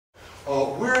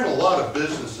of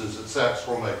businesses at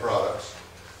Saxophone make products,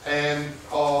 and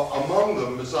among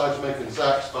them, besides making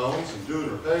saxophones and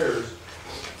doing repairs,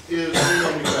 is we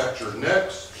manufacture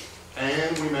necks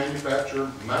and we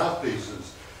manufacture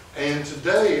mouthpieces. And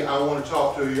today I want to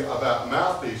talk to you about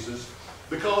mouthpieces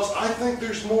because I think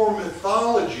there's more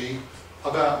mythology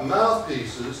about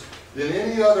mouthpieces than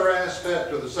any other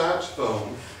aspect of the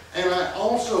saxophone. And I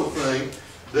also think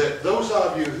that those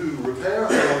of you who repair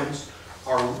horns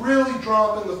are really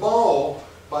dropping the ball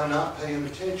by not paying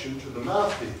attention to the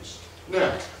mouthpiece.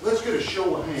 Now, let's get a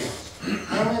show of hands.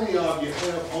 How many of you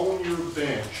have on your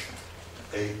bench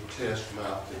a test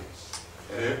mouthpiece?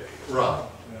 Right.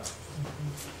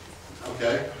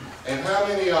 Okay. And how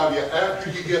many of you,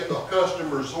 after you get the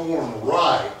customer's horn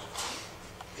right,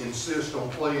 insist on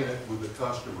playing it with the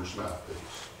customer's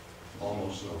mouthpiece?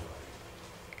 Almost nobody.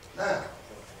 Now,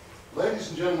 ladies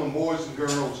and gentlemen, boys and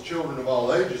girls, children of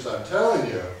all ages, I'm telling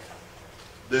you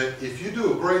that if you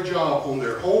do a great job on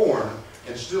their horn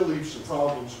and still leave some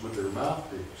problems with their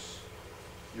mouthpiece,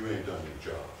 you ain't done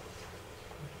your job.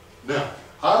 Now,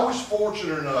 I was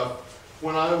fortunate enough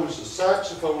when I was a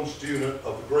saxophone student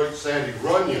of the great Sandy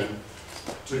Runyon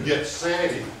to get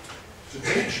Sandy to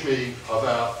teach me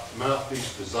about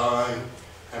mouthpiece design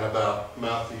and about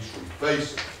mouthpiece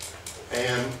refacing.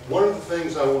 And one of the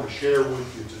things I want to share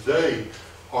with you today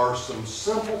are some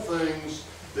simple things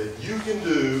that you can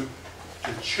do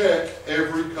to check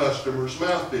every customer's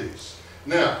mouthpiece.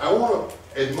 Now, I want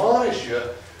to admonish you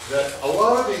that a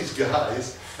lot of these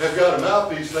guys have got a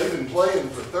mouthpiece they've been playing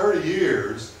for 30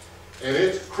 years, and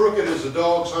it's crooked as a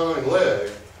dog's hind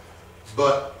leg,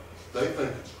 but they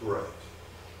think it's great.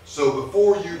 So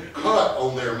before you cut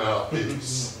on their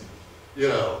mouthpiece, you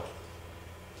know,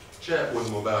 chat with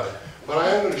them about it. But I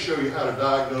am going to show you how to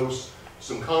diagnose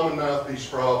some common mouthpiece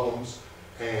problems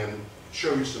and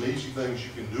show you some easy things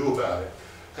you can do about it.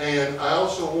 And I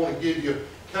also want to give you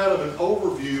kind of an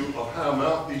overview of how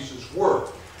mouthpieces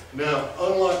work. Now,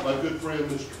 unlike my good friend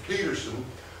Mr. Peterson,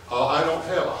 I don't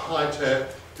have a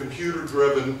high-tech,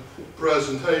 computer-driven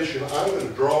presentation. I'm going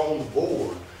to draw on the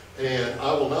board, and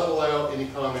I will not allow any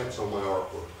comments on my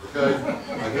artwork, okay?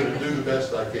 I'm going to do the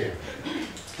best I can.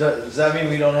 Does that mean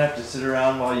we don't have to sit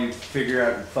around while you figure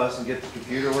out and fuss and get the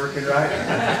computer working right?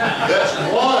 That's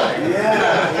why.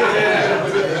 Yeah.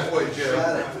 Do it that way,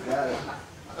 Jeff. Got it.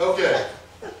 Okay.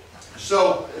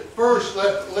 So first,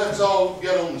 let's all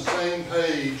get on the same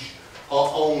page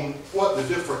on what the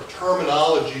different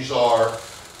terminologies are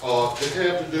that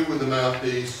have to do with the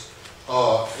mouthpiece.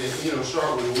 And, you know,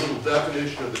 start with a little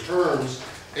definition of the terms.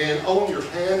 And on your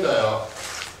handout,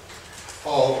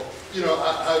 you know,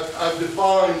 I've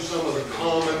defined some of the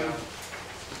common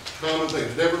things.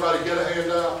 Did everybody get a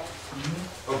handout?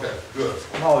 Mm-hmm. Okay, good.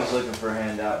 I'm always looking for a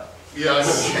handout. Yeah, I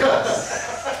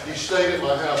know. He stayed at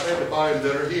my house, had to buy him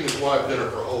dinner. He and his wife dinner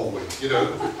for a whole week. You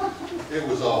know, it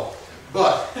was awful.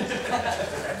 But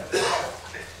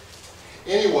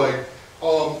anyway,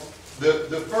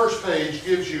 the first page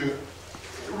gives you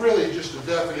really just a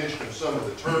definition of some of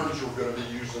the terms we're going to be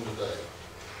using today.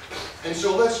 And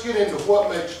so let's get into what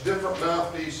makes different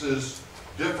mouthpieces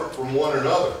different from one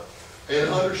another and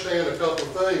understand a couple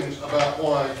of things about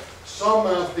why some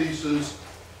mouthpieces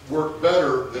work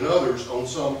better than others on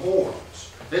some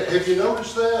horns. Have you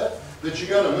noticed that? That you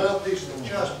got a mouthpiece that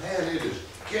just, man, it is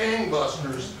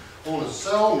gangbusters on a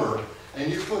Selmer,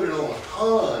 and you put it on a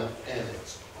Con, and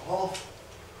it's awful.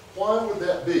 Why would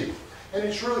that be? And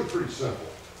it's really pretty simple.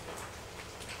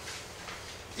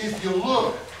 If you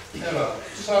look at a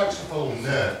saxophone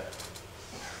neck,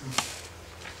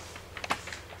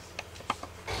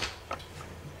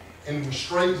 and we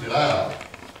straighten it out,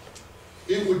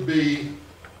 it would be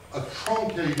a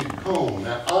truncated cone.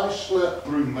 Now, I slept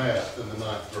through math in the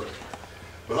 9th grade,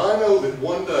 but I know that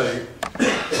one day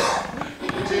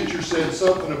the teacher said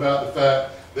something about the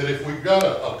fact that if we've got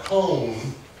a cone,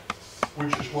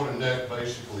 which is what a neck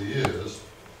basically is,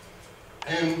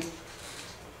 and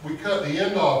we cut the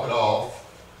end of it off,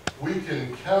 we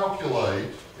can calculate,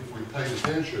 if we pay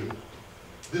attention,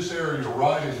 this area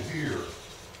right in here,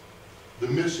 the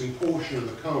missing portion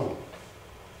of the cone.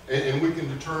 And we can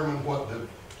determine what the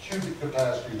cubic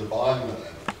capacity, the volume of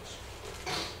that is.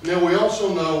 Now we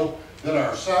also know that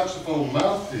our saxophone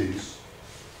mouthpiece,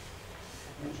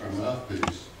 here's our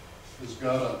mouthpiece, has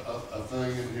got a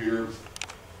thing in here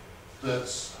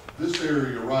that's this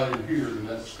area right in here, and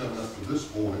that's coming up to this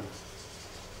point.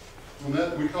 And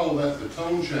that, we call that the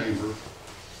tone chamber.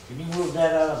 Can you move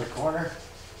that out of the corner?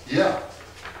 Yeah.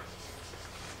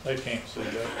 They can't see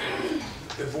that.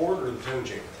 The board or the tone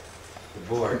chamber? The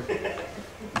board.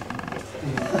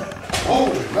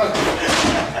 Holy mackerel.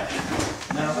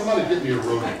 Now, Somebody get me a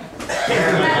rodent.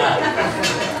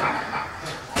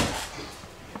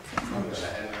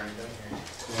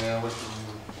 Yeah, what's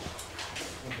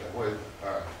okay, wait,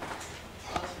 all right.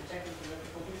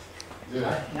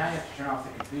 Yeah, Now you have to turn off the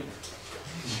computer.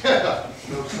 yeah,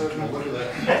 no, sir, no, look at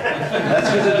that.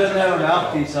 That's because it doesn't have a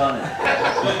mouthpiece on it.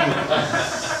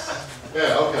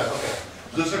 Yeah, okay.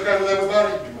 Is this okay with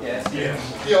everybody? Yes.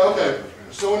 Yeah, okay.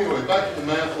 So anyway, back to the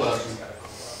math lesson.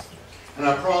 And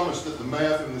I promise that the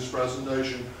math in this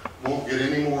presentation won't get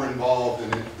any more involved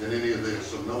than any of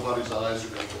this, so nobody's eyes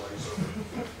are going to glaze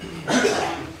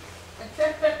over.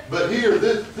 But here,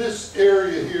 this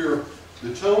area here,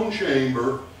 the tone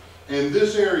chamber, and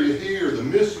this area here, the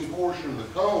missing portion of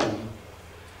the cone,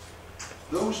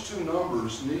 those two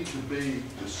numbers need to be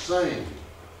the same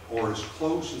or as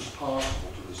close as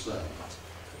possible to the same.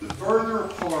 The further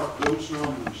apart those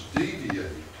numbers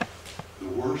deviate, the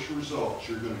worse results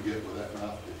you're going to get with that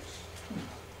mouthpiece.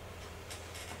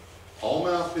 All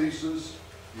mouthpieces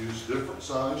use different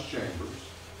size chambers,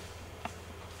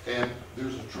 and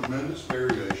there's a tremendous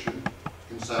variation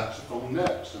in saxophone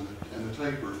necks and the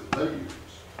taper that they use.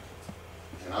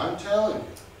 And I'm telling you,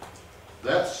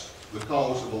 that's the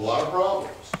cause of a lot of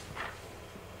problems.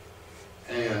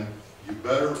 And you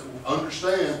better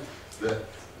understand that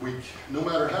no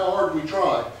matter how hard we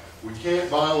try, we can't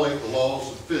violate the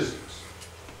laws of physics.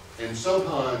 And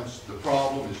sometimes the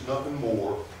problem is nothing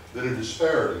more than a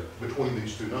disparity between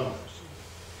these two numbers.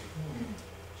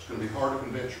 It's going to be hard to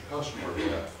convince your customer of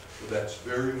that, but that's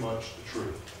very much the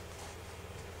truth.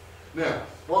 Now,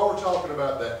 while we're talking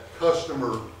about that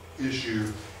customer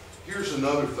issue, here's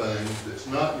another thing that's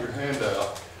not in your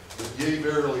handout, but yea,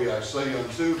 verily I say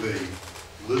unto thee,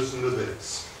 listen to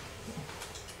this.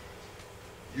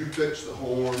 You fixed the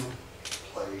horn,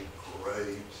 played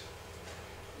great.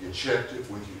 You checked it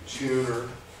with your tuner,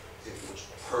 it was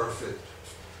perfect.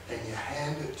 And you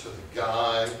hand it to the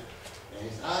guy, and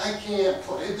he's, I can't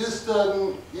play, this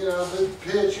doesn't, you know, the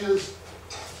pitches.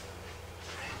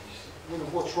 You know,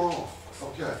 what's wrong?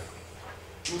 Okay,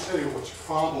 let me tell you what's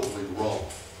probably wrong.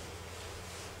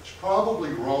 What's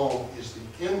probably wrong is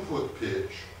the input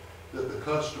pitch that the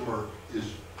customer is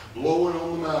blowing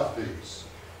on the mouthpiece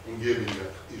and giving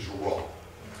you is wrong.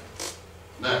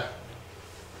 Now,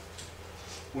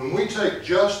 when we take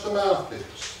just the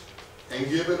mouthpiece and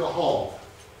give it a honk,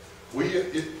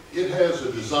 it has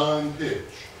a design pitch.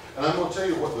 And I'm going to tell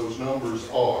you what those numbers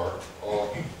are, or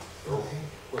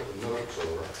what the notes are.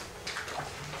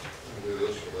 Let me do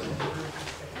this for that.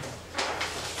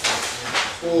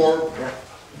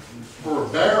 For a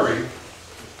Barry,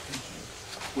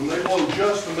 when they blow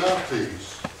just the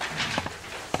mouthpiece,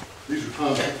 these are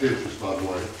constant pitches, by the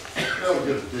way. That'll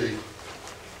get a D.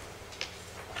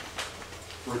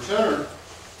 For a tenor,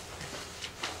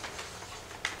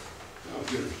 that'll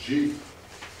get a G.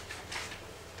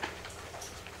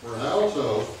 For an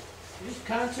alto, Is this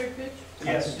concert pitch?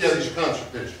 Yes. yeah, these are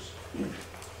concert pitches.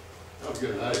 That'll get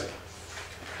an A.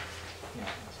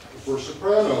 For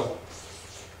soprano,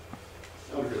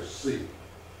 that'll get a C.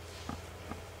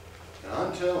 And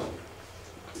I'm telling you,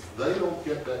 if they don't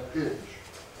get that pitch,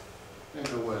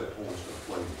 ain't no way that horn's going to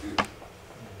play the future.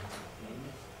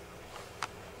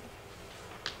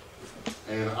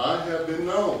 And I have been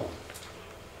known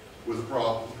with a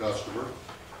problem customer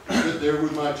to sit there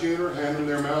with my tuner, hand them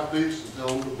their mouthpiece, and tell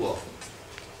them to blow.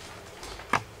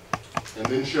 And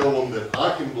then show them that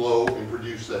I can blow and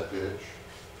produce that pitch,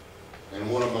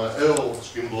 and one of my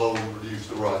elves can blow and produce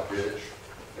the right pitch,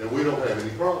 and we don't have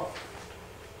any problem.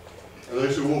 And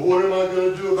they say, well, what am I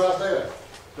going to do about that?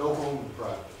 Go home and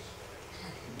practice.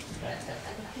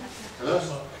 And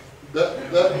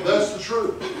that's the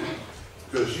truth.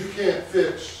 Because you can't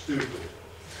fix stupid.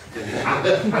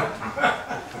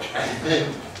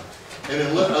 And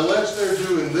unless they're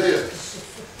doing this,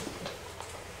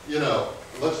 you know,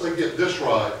 unless they get this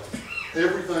right,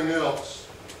 everything else,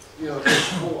 you know,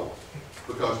 takes a point.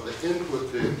 Because the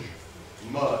input pitch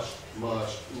must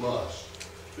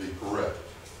be correct.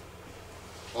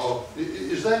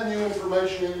 Is that new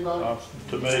information, anybody?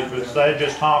 To me, if they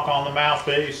just honk on the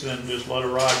mouthpiece and just let it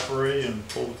ride free and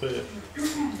pull the pitch.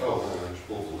 Oh, man, just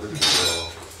pull the lid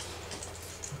off.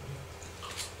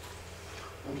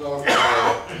 I'm talking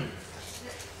about,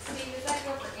 Steve, does that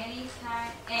go for any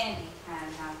kind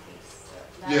of mouthpiece? So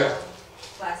Yeah. metal,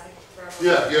 plastic, rubber?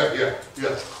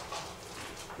 yeah.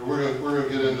 And we're gonna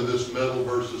get into this metal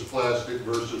versus plastic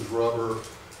versus rubber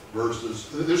versus,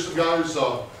 there's some guys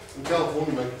in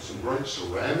California making some great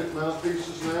ceramic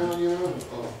mouthpieces now, you know.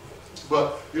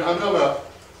 But, you know, I'm talking about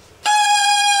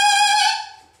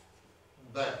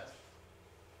that.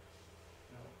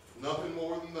 Nothing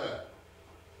more than that.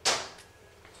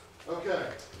 Okay,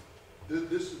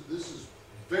 this is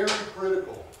very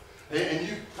critical. And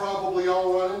you probably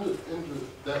all run into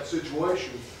that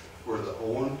situation where the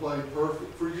horn played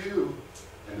perfect for you,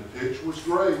 and the pitch was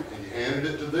great, and you handed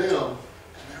it to them, and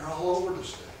they're all over the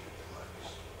stage.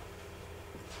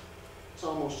 It's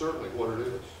almost certainly what it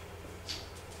is.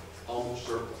 Almost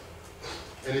certainly.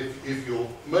 And if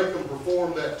you'll make them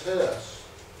perform that test,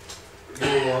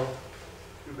 you'll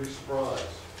be surprised.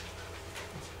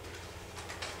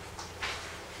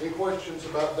 Any questions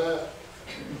about that?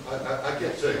 I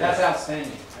can't tell you. That's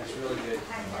outstanding. That's really good.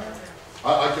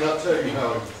 I cannot tell you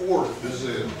how important this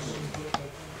is.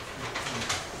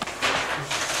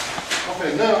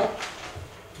 Okay, now,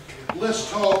 let's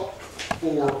talk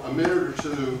for a minute or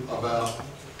two about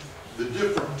the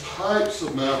different types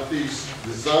of mouthpiece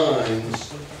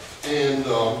designs and,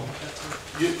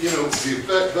 you know, the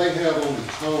effect they have on the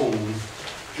tone,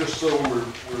 just so we're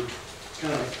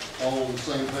kind of all on the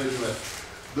same page with that.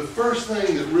 The first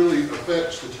thing that really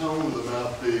affects the tone of the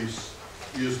mouthpiece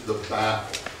is the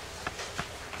baffle.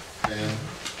 And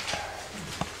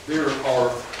there are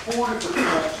 4 different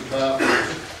types of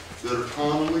baffles that are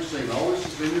commonly seen. All this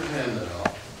is in your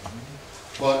handout.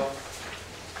 But,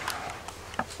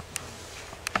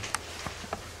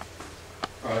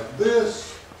 all right,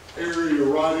 this area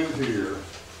right in here,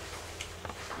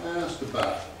 that's the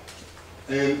baffle.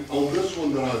 And on this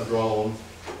one that I've drawn,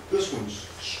 this one's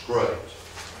straight.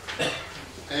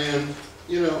 And,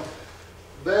 you know,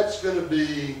 that's going to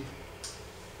be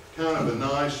kind of a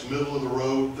nice middle of the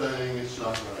road thing. It's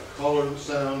not going to color the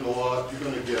sound a lot. You're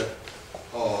going to get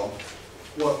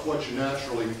what you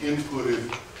naturally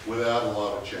inputted without a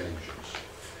lot of changes.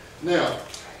 Now,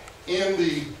 in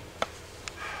the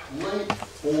late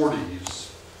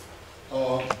 40s,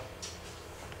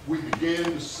 we began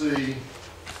to see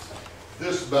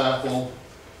this baffle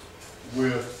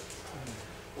with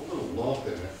a little lump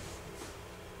in it.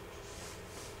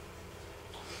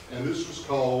 And this was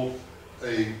called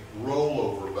a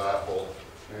rollover baffle.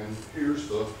 And here's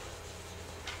the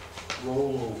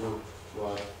rollover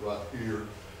right here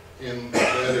in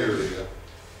that area.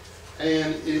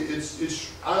 And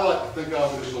I like to think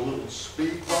of it as a little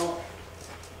speed bump.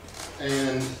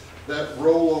 And that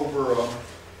rollover,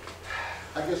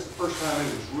 I guess the first time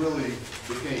it was really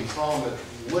became prominent,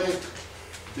 Link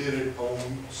did it on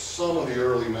some of the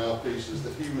early mouthpieces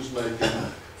that he was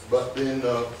making, but then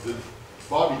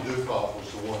Bobby Dukoff was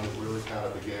the one that really kind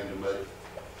of began to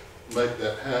make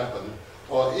that happen.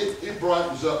 It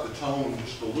brightens up the tone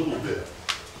just a little bit.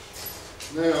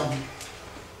 Now,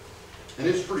 and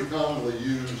it's pretty commonly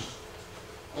used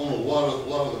on a lot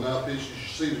of the mouthpieces you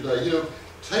see today. You know,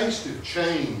 tastes have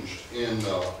changed in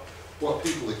what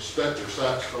people expect their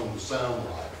saxophone to sound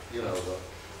like. You know,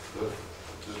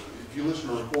 if you listen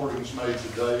to recordings made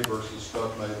today versus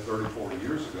stuff made 30, 40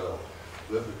 years ago,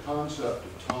 that the concept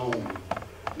of tone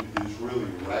is really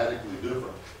radically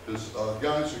different. Because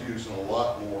guys are using a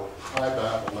lot more high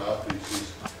baffle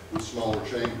mouthpieces with smaller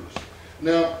chambers.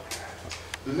 Now,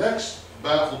 the next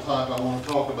baffle type I want to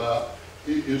talk about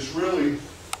is really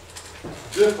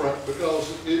different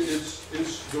because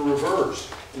it's the reverse.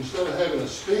 Instead of having a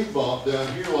speed bump down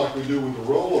here like we do with the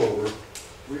rollover,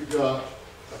 we've got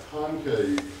a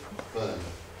concave thing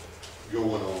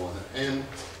going on. And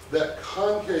that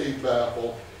concave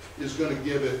baffle is going to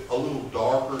give it a little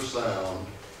darker sound.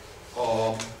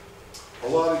 A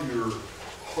lot of your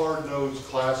hard-nosed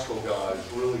classical guys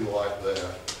really like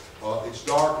that. It's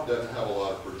dark, it doesn't have a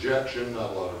lot of projection, not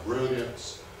a lot of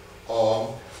brilliance.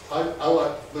 I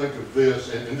like to think of this,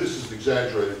 and this is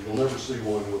exaggerated, you'll never see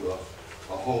one with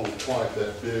a hole quite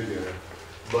that big in it.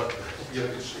 But you know,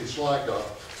 it's like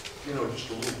just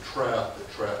a little trap that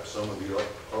traps some of the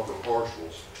upper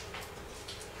partials.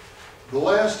 The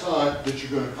last type that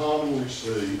you're going to commonly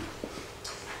see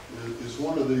is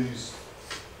one of these,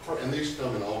 and these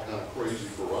come in all kind of crazy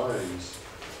varieties,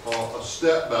 a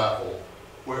step baffle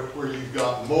where you've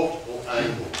got multiple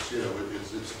angles. You know,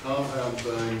 it's a compound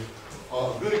thing.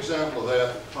 A good example of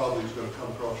that probably is going to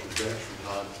come across your desk from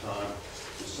time to time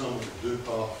is some of the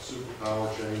Dukoff superpower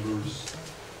chambers,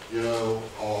 you know,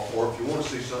 or if you want to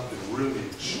see something really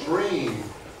extreme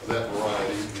of that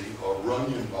variety, the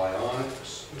Runyon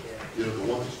Bionics. You know, the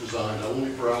one that's designed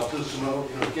only for altissimo.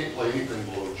 You know, you can't play anything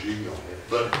below G on it,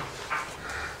 but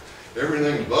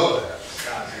everything above that.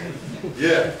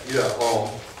 Yeah.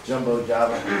 Jumbo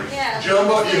Java. Yeah.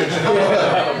 Jumbo.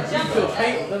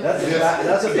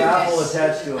 That's a baffle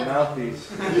attached to a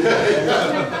mouthpiece.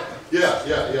 Yeah.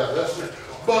 That's it.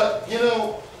 But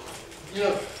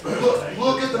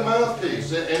look at the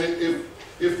mouthpiece, and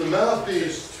if the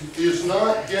mouthpiece is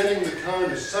not getting the kind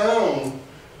of sound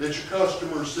that your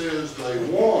customer says they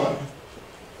want,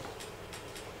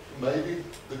 maybe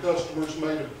the customer's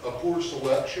made a poor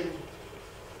selection,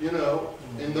 you know,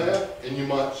 in that, and you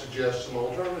might suggest some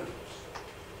alternatives.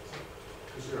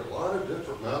 Because there are a lot of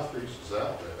different mouthpieces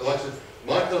out there. Like I said,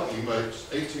 my company makes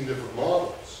 18 different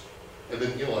models. And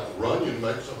then, you know, like Runyon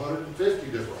makes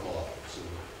 150 different models.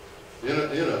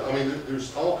 And, you know, I mean,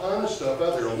 there's all kind of stuff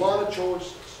out there, a lot of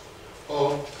choices.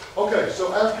 Okay,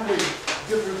 so after we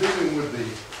get through dealing with the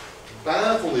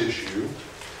baffle issue,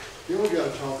 then we got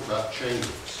to talk about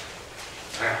chambers.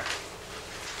 Now,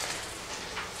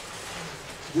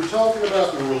 we're talking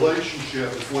about the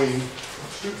relationship between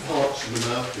two parts of the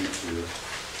mouthpiece here.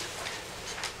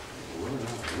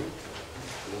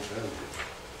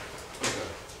 Okay,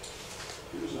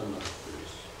 here's our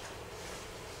mouthpiece.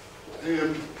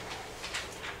 And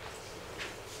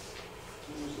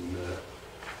here's the neck.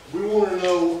 We want to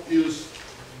know is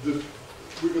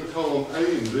we're going to call them A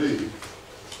and B.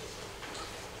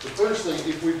 The first thing,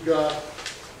 if we've got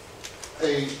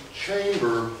a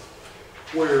chamber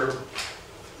where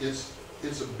it's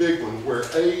a big one, where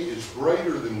A is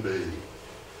greater than B,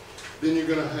 then you're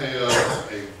going to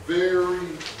have a very,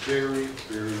 very,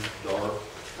 very dark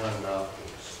kind of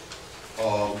mouthpiece.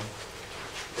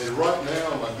 And right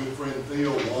now, my good friend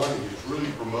Theo Whine is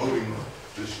really promoting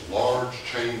this large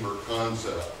chamber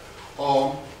concept.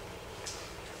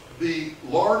 The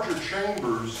larger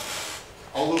chambers,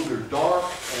 although they're dark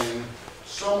and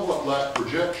somewhat lack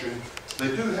projection, they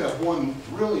do have one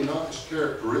really nice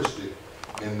characteristic,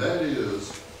 and that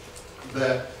is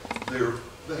that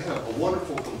they have a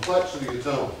wonderful complexity of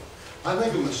tone. I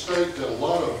think a mistake that a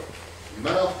lot of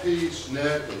mouthpiece,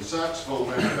 neck, and saxophone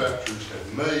manufacturers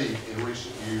have made in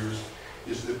recent years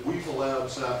is that we've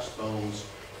allowed saxophones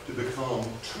to become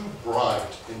too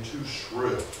bright and too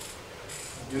shrill.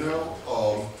 You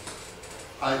know,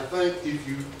 I think if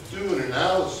you do an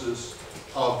analysis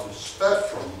of the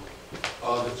spectrum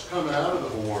that's coming out of the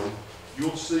horn,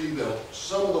 you'll see that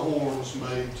some of the horns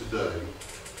made today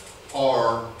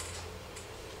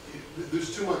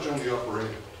there's too much on the upper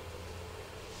end.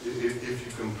 If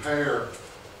you compare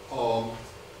an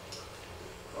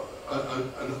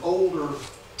older,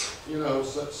 you know,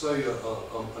 say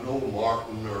an old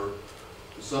Martin or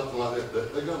something like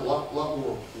that, they got a lot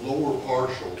more lower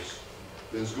partials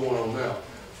than's going on now.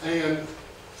 And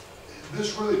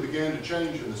this really began to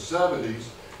change in the 70s,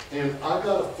 and I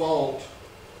got to fault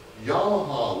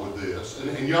Yamaha with this.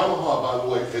 And Yamaha, by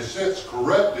the way, has since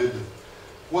corrected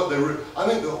what they were. I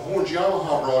think the horns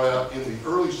Yamaha brought out in the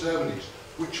early 70s,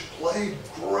 which played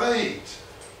great,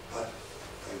 but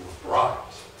they were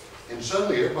bright. And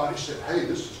suddenly everybody said, hey,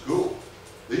 this is cool.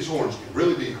 These horns can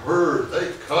really be heard.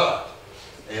 They cut.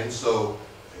 And so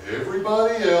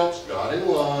everybody else got in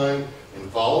line and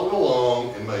followed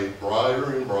along and made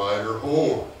brighter and brighter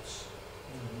horns.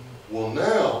 Well,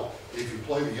 now, if you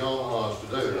play the Yamahas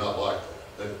today, they're not like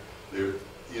that. They're,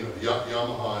 you know,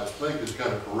 Yamaha, I think, has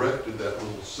kind of corrected that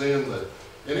little sin that,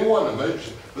 and it wasn't a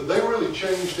major, but they really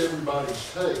changed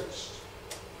everybody's taste.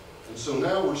 And so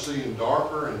now we're seeing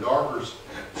darker and darker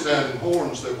sounding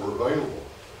horns that were available,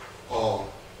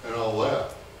 and all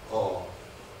that.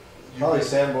 Probably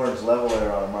Sanborn's level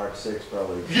air on a Mark 6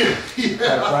 probably. Yeah. Kind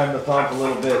of prime the pump a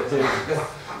little bit too.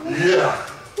 Yeah.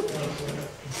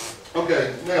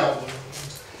 Okay, now,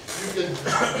 you can,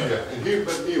 yeah, and here,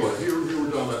 but anyway, here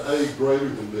we're talking about A greater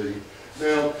than B.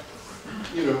 Now,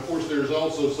 you know, of course, there's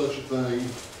also such a thing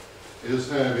as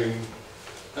having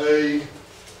A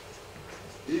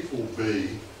equal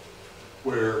B,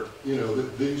 where, you know,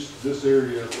 this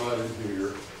area right in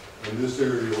here and this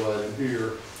area right in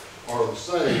here are the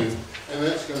same, and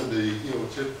that's going to be, you know, a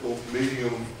typical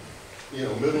medium, you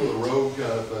know, middle of the road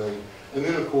kind of thing. And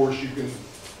then, of course, you can,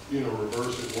 you know,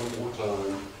 reverse it one more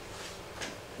time,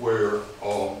 where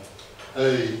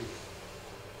A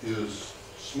is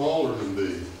smaller than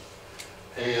B,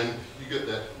 and you get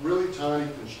that really tiny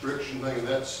constriction thing, and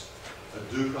that's a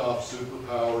Dukoff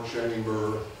superpower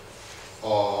chamber.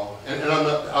 And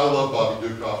I love Bobby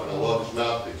Dukoff, and I love his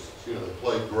mouthpieces. You know, they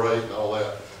play great and all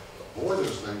that. But boy,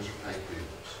 those things are paint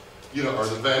peelers. You know, or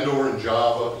the Van Doren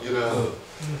Java, you know.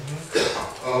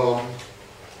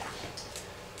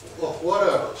 Well,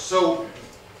 whatever. So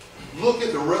look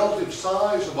at the relative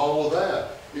size of all of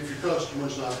that if your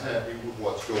customer's not happy with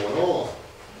what's going on.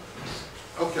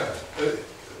 Okay,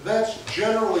 that's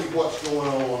generally what's going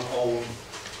on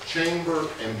chamber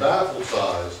and baffle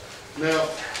size. Now,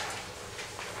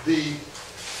 the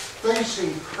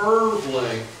facing curve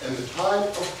length and the type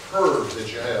of curve that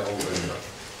you have on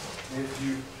there, if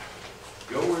you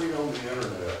go read on the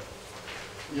internet,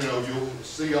 you know, you'll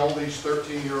see all these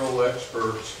 13-year-old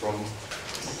experts from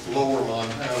lower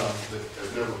Montana that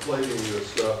have never played any of this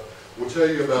stuff will tell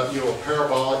you about, a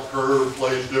parabolic curve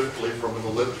plays differently from an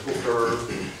elliptical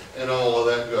curve and all of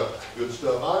that good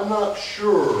stuff. I'm not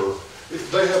sure.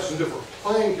 They have some different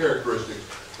playing characteristics,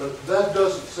 but that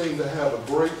doesn't seem to have a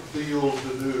great deal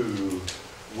to do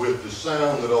with the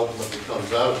sound that ultimately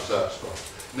comes out of the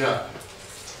saxophone. Now,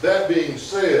 that being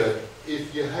said,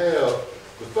 if you have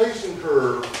the facing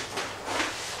curve,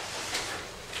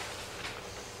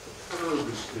 the curve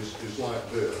is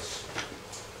like this.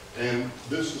 And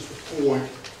this is the point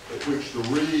at which the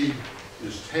reed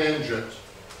is tangent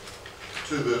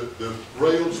to the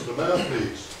rails of the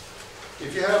mouthpiece.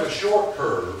 If you have a short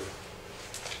curve,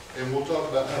 and we'll talk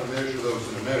about how to measure those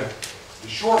in a minute, the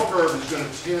short curve is going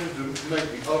to tend to make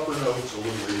the upper notes a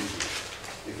little easier.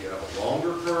 If you have a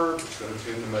longer curve, it's going to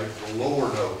tend to make the lower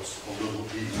notes a little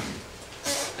easier.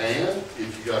 And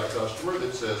if you got a customer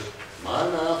that says, my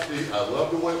mouthpiece, I love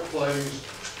the way it plays,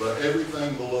 but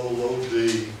everything below low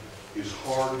D is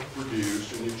hard to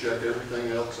produce, and you check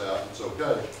everything else out, it's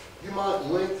okay. You might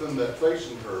lengthen that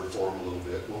facing curve for them a little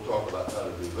bit. We'll talk about how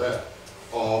to do that.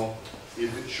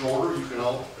 If it's shorter, you can,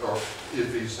 or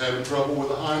if he's having trouble with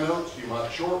the high notes, you might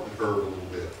shorten the curve a little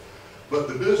bit. But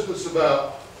the business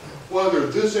about whether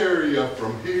this area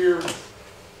from here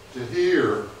to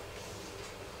here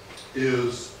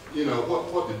is,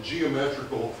 what the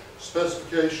geometrical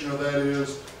specification of that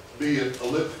is, be it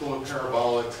elliptical or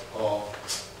parabolic,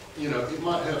 it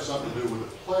might have something to do with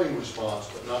the playing response,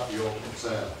 but not the ultimate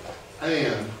sound.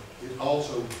 And it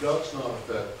also does not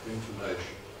affect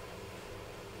intonation.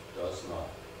 Does not.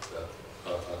 I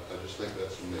just think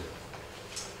that's a myth.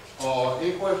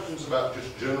 Any questions about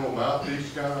just general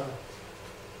mouthpiece kind of?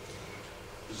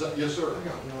 Is that, yes, sir? I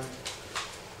got one.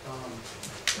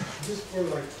 Just for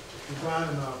like the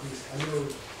mouthpiece, I know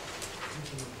you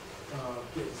can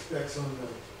get the specs on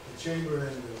the chamber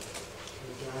and the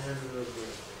diameter of the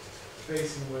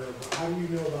facing, whatever. But how do you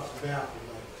know about the baffle?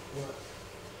 Like, what?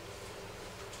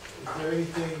 Is there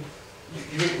anything?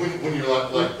 You mean when you're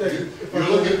you're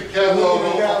looking at the catalog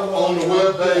on the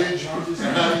web page,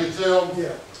 and how do you tell?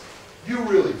 Yeah. You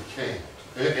really can't.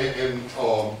 And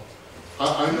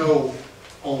I know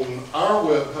on our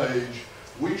web page,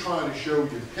 we try to show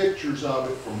you pictures of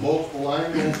it from multiple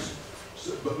angles,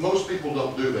 but most people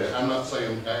don't do that. I'm not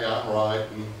saying, hey, I'm right,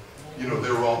 and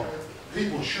they're wrong.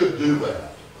 People should do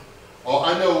that.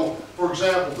 I know, for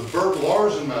example, the Berg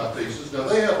Larsen mouthpieces, now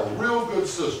they have a real good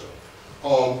system.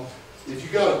 If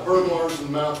you got a Berg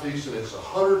Larsen mouthpiece and it's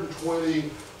 120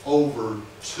 over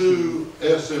 2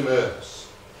 SMS,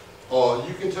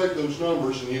 you can take those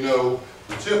numbers and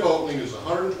the tip opening is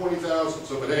 120 thousandths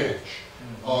of an inch.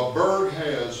 Berg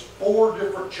has 4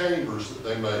 different chambers that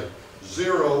they make.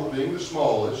 0 being the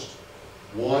smallest,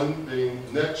 1 being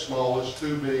next smallest,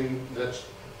 2 being next,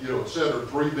 etc.,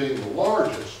 3 being the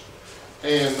largest.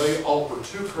 And they offer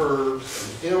 2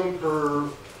 curves, an M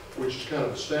curve, which is kind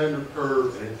of a standard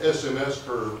curve, and an SMS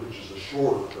curve, which is a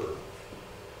shorter curve.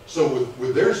 So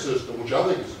with their system, which I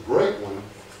think is a great one,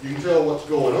 you can tell what's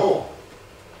going on.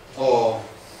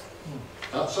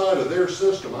 Outside of their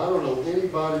system, I don't know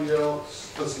anybody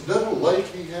else. Doesn't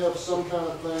Lakey have some kind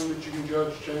of thing that you can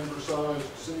judge chamber size?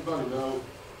 Does anybody know?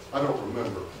 I don't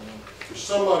remember. There's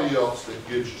somebody else that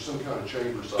gives you some kind of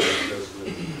chamber size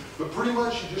estimate. But pretty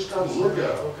much you just kind of look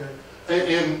at it.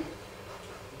 Okay. And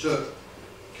to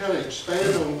kind of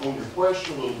expand on your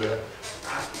question a little bit,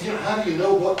 how do you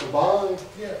know what to buy?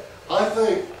 Yeah. I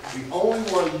think the only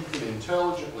way you can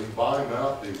intelligently buy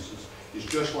mouthpieces is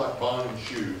just like buying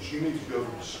shoes. You need to go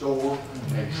to the store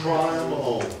and try them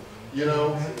on,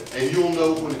 and you'll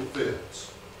know when it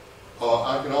fits.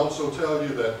 I can also tell you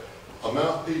that a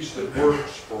mouthpiece that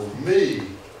works for me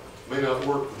may not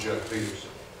work for Jeff Peterson,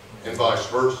 and vice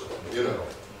versa,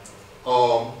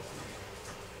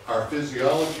 Our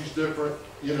physiology is different,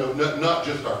 not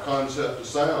just our concept of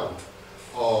sound,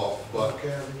 but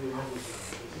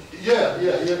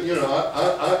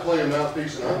I play a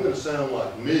mouthpiece and I'm going to sound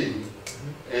like me,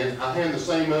 and I hand the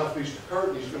same mouthpiece to Kurt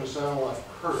and he's going to sound like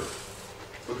Kurt,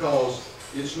 because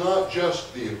it's not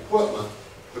just the equipment,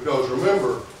 because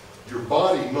remember, your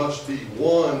body must be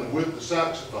one with the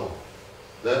saxophone.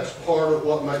 That's part of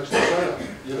what makes the sound,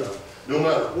 No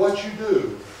matter what you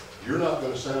do, you're not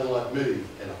going to sound like me,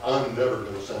 and I'm never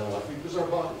going to sound like you, because our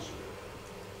bodies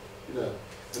are different,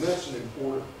 And that's an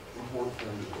important thing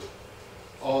to do.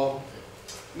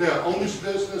 Now, on this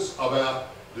business about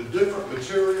the different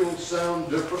materials sound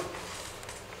different,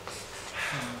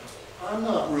 I'm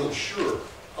not real sure.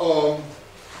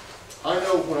 I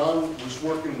know when I was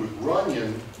working with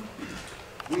Runyon,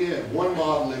 we had one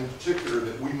model in particular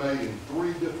that we made in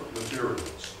 3 different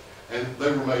materials. and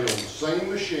they were made on the same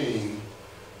machine.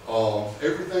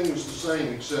 Everything was the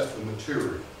same except the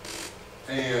material.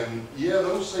 And yeah,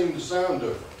 those seemed to sound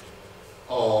different.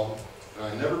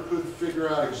 I never could figure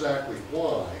out exactly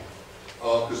why,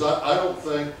 because I don't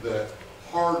think that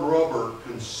hard rubber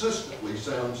consistently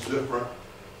sounds different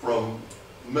from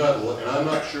metal, and I'm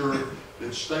not sure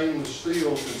that stainless steel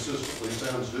consistently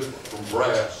sounds different from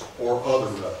brass or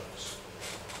other metals.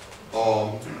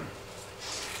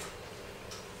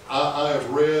 I have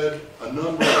read a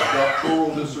number of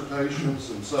doctoral dissertations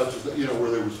and such as that, you know, where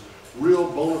there was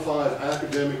real bona fide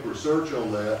academic research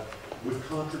on that with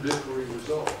contradictory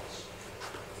results.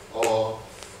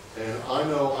 And I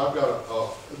know I've got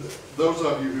those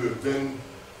of you who have been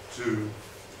to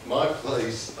my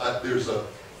place,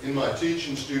 in my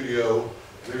teaching studio,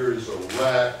 there is a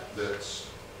rack that's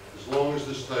as long as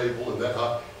this table, and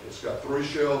it's got 3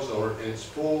 shelves on it, and it's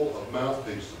full of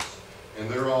mouthpieces. And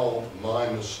they're all my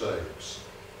mistakes,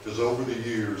 because over the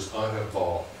years I have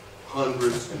bought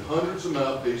hundreds and hundreds of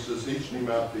mouthpieces. Each new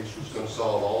mouthpiece was going to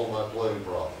solve all of my playing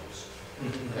problems.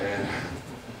 And,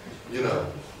 you know,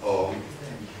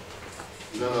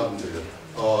 none of them did.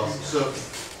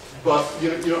 But you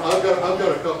know, I've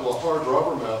got a couple of hard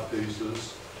rubber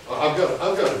mouthpieces. I've got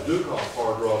a Dukoff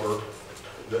hard rubber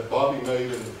that Bobby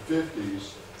made in the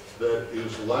 50s that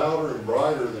is louder and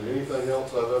brighter than anything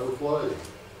else I've ever played.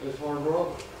 And it's hard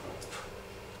rubber.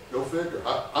 Go figure.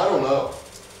 I don't know.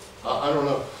 I don't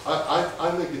know.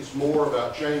 I think it's more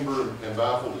about chamber and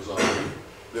baffle design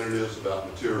than it is about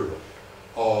material.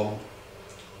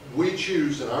 We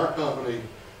choose in our company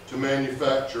to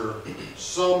manufacture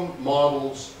some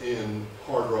models in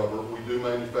hard rubber. We do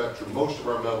manufacture most of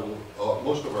our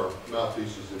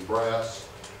mouthpieces in brass.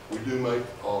 We do make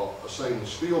a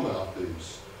stainless steel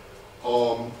mouthpiece.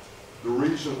 The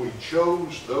reason we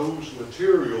chose those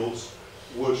materials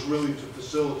was really to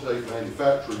facilitate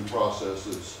manufacturing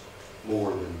processes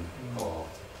more than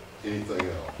anything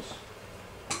else.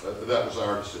 That was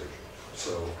our decision.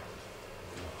 So,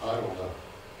 I don't know.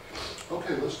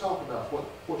 Okay, let's talk about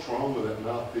what's wrong with that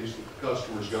mouthpiece that the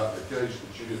customer's got in their case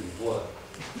that you didn't play.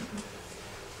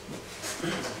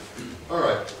 All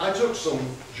right, I took some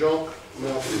junk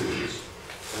mouthpieces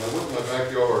and I went in my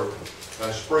backyard and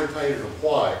I spray painted them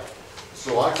white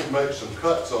so I could make some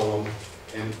cuts on them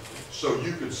and so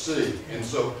you could see. And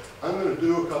so I'm going to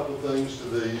do a couple of things to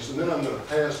these and then I'm going to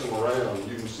pass them around and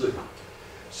you can see.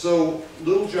 So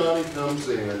little Johnny comes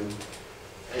in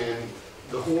and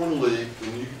the horn leaked,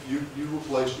 and you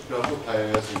replaced a couple of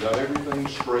pads and got everything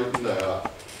straightened out,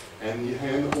 and you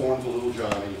hand the horn to little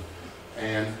Johnny,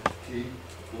 and he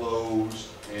blows,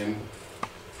 and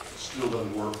it still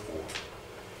doesn't work for him.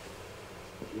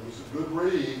 It was a good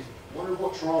read. Wonder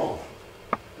what's wrong.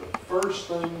 The first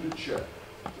thing to check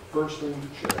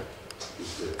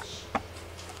is this.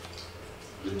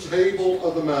 The table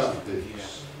of the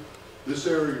mouthpiece, this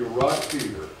area right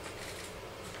here,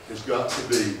 has got to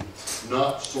be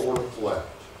not sort of flat.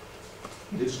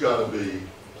 It's got to be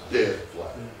dead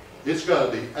flat. It's got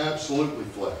to be absolutely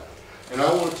flat. And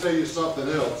I want to tell you something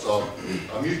else.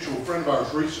 A mutual friend of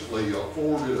ours recently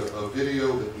forwarded a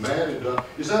video that Matt had done.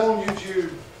 Is that on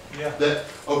YouTube? Yeah.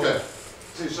 Okay.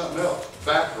 Tell you something else.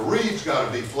 Back the reed's got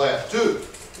to be flat too.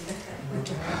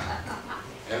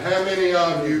 And how many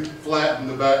of you flatten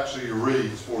the backs of your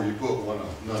reeds before you put one on?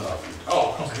 None of you.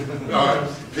 Oh, all right,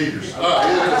 Peterson. All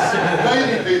right,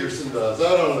 maybe Peterson does.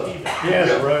 I don't know.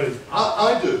 Yeah, right.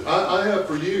 I do. I have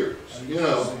for years. You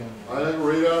know, I have a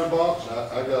reed out of the box.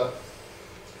 I got,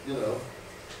 you know,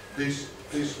 piece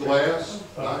of glass.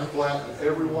 I flatten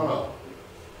every one of them.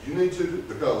 You need to,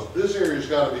 because this area's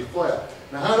got to be flat.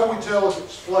 Now, how do we tell if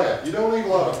it's flat? You don't need a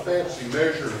lot of fancy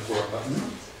measuring equipment.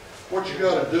 What you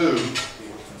got to do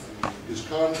is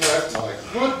contact my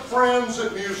good friends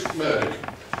at MusicMedic.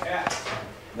 Yeah.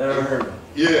 Never heard of them.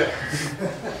 Yeah.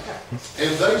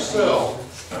 And they sell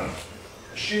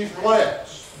sheet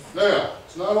glass. Now,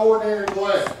 it's not ordinary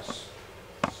glass,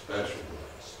 it's special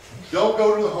glass. Don't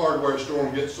go to the hardware store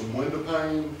and get some window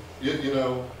pane, you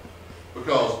know,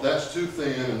 because that's too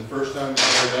thin and the first time you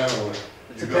lay down on it,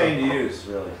 It's a pain to use,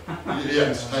 really. yeah,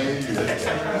 it's a pain to use.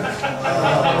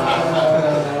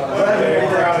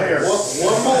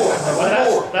 One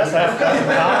more. That's half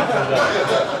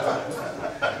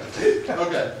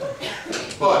Okay,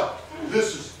 but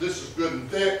this is good and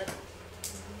thick.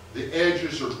 The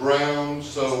edges are ground,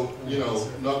 so you know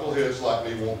knuckleheads like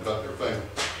me won't cut their finger.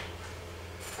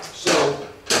 So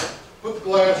put the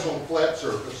glass on a flat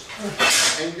surface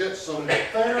and get some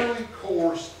fairly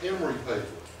coarse emery paper.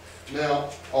 Now,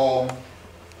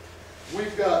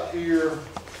 we've got here.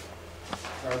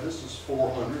 This is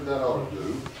 400. That ought to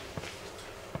do.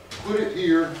 put it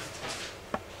here,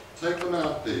 take the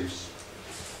mouthpiece,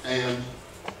 and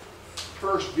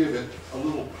first give it a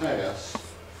little pass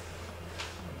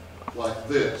like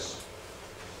this,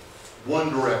 one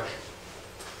direction,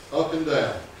 up and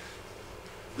down.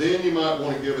 Then you might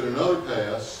want to give it another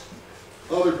pass,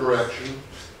 other direction,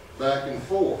 back and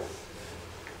forth.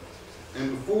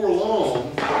 And before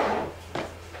long,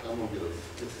 I'm going to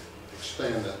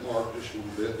expand that mark just a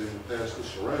little bit, then we'll pass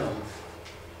this around.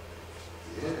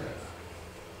 Yeah.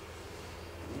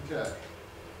 Okay.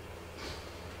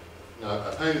 Now,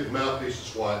 I painted the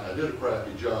mouthpieces white, and I did a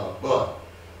crappy job, but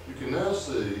you can now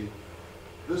see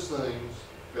this thing's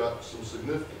got some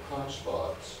significant high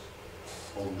spots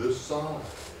on this side.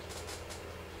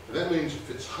 And that means if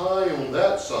it's high on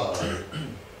that side,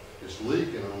 it's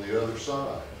leaking on the other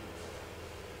side.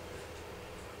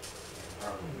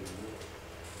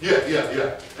 Yeah.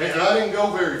 And I didn't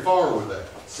go very far with that.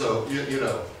 So, you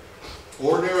know,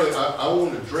 ordinarily, I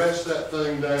want to dress that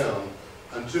thing down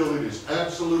until it is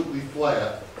absolutely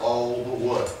flat all the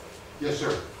way. Yes,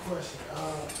 sir. Question,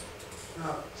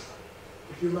 now,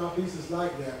 if your mouthpiece is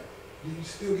like that, do you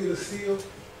still get a seal?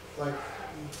 Like,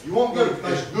 You won't get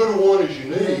as good a one as you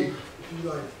need. if you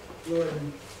like blow it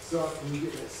and suck and you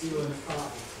get that seal in the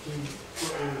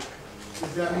pocket,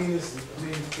 does that mean it's,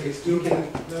 they still can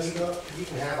mess it up? You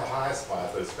can have a high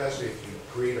spot, but especially if you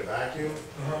create a vacuum,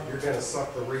 you're gonna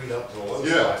suck the reed up to the low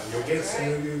Yeah. spot, and you'll get a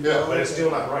seal, Yeah. but it's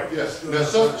still not right. Yes. Now,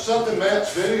 something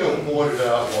Matt's video pointed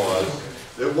out was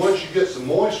that once you get some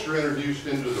moisture introduced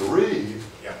into the reed,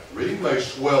 Yeah. reed may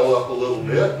swell up a little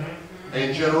bit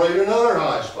and generate another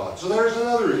high spot. So there's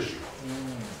another issue.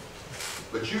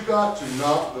 But you've got to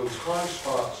knock those high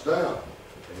spots down.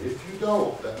 And if you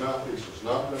don't, that mouthpiece is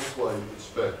not going to play its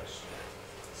best.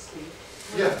 Steve?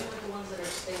 Yeah. What do you do with the ones that are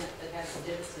stamped that have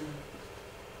the divots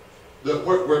in them?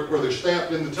 Where they're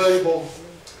stamped in the table,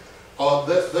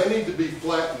 they need to be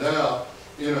flattened out,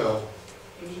 you know.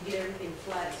 And you get everything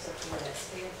flat except for where that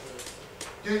stamp is.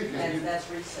 You- That's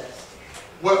recessed.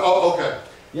 Well, oh, okay.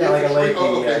 Yeah, like a lady,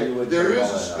 Okay. yeah, you would. There do is all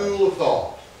a that. school of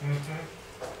thought.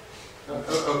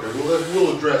 Okay,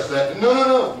 we'll address that.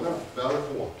 No,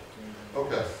 valid point.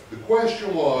 Okay, the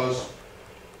question was,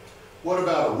 what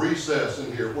about a recess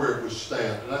in here where it was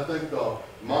stamped? And I think the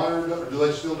minor, do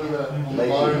they still do that on the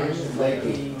minors?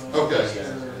 Lakey. Okay,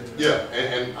 yeah,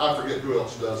 and I forget who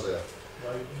else does that.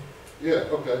 Yeah,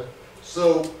 okay.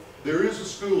 So there is a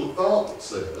school of thought that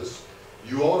says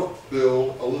you ought to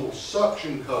build a little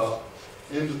suction cup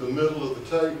into the middle of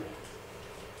the table.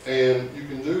 And you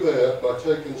can do that by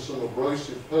taking some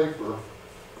abrasive paper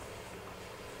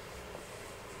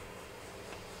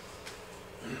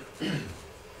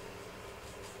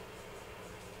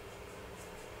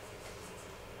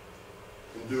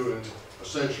and doing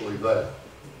essentially that.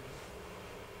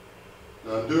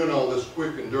 Now, I'm doing all this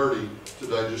quick and dirty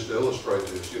today just to illustrate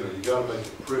this. You know, you got to make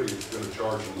it pretty if you're going to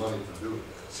charge them money for doing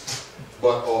this.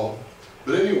 But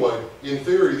anyway, in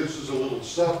theory, this is a little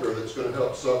sucker that's going to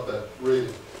help suck that reed.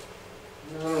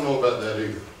 I don't know about that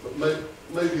either, but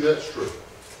maybe that's true.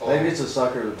 Maybe it's a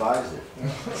sucker that buys it. You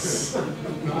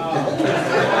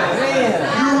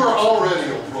were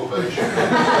already on probation.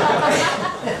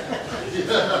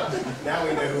 Yeah. Now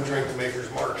we know who drank the Maker's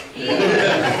Mark.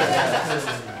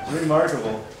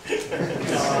 Remarkable.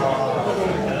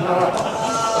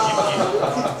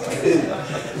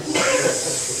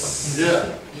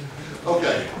 Yeah.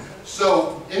 Okay.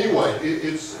 So anyway,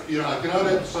 it's, you know, I cannot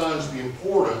emphasize the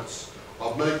importance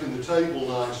of making the table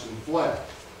nice and flat.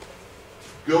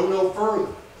 Go no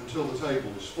further until the table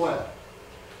is flat.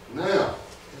 Now,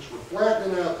 as we're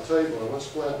flattening out the table, and let's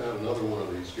flatten out another one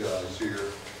of these guys here,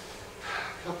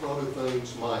 a couple other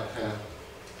things might happen.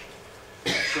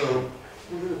 So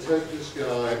we're going to take this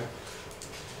guy,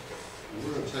 and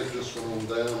we're going to take this one on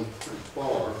down pretty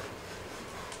far.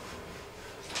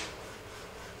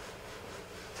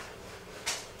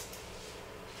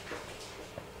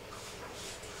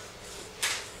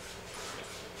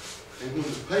 And when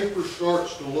the paper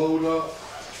starts to load up,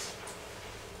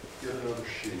 get another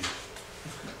sheet.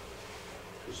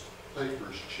 Because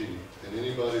paper's cheap, and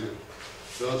anybody that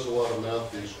does a lot of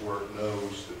mouthpiece work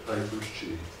knows that paper's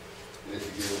cheap, and it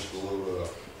begins to load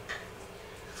up.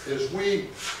 As we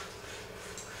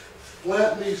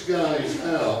flatten these guys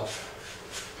out,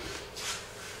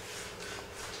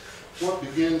 what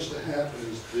begins to happen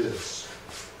is this.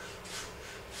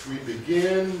 We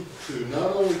begin to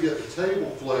not only get the table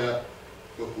flat,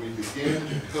 but we begin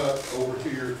to cut over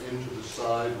here into the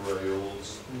side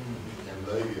rails, and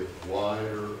they get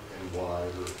wider and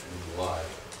wider and wider.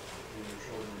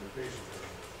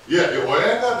 Yeah, well,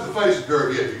 that's the face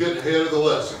curve yet. You're getting ahead of the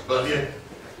lesson, but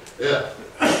yeah.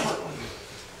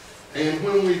 And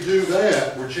when we do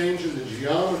that, we're changing the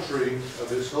geometry of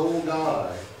this whole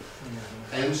die.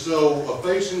 And so a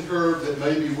facing curve that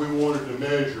maybe we wanted to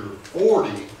measure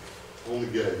 40 on the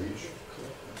gauge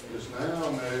is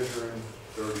now measuring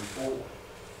 34.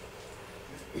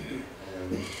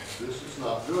 And this is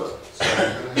not good. So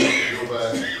we're going to have to go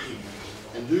back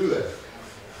and do that.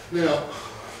 Now,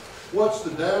 what's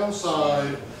the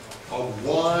downside of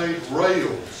wide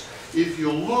rails? If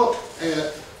you look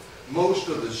at most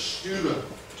of the student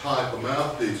type of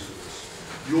mouthpieces,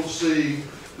 you'll see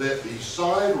that the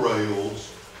side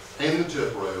rails and the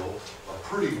tip rail are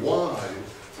pretty wide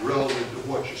relative to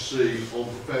what you see on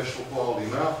professional quality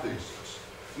mouthpieces.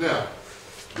 Now,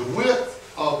 the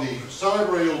width of the side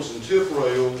rails and tip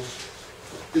rails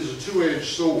is a two-edged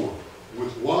sword.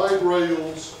 With wide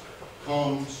rails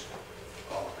comes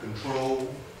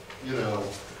control, you know,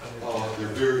 they're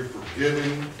very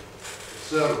forgiving,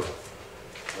 etc.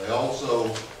 They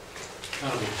also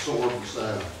kind of absorb the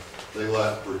sound. They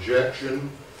lack projection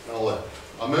and all that.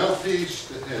 A mouthpiece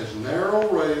that has narrow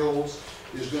rails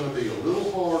is going to be a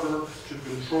little harder to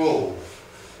control,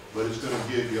 but it's going to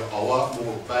give you a lot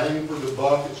more bang for the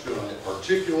buck. It's going to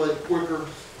articulate quicker.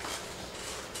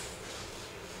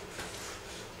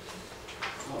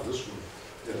 Oh, this one,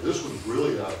 yeah, this one's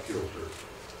really out of kilter.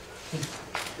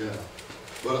 Yeah,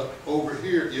 but over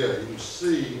here, yeah, you can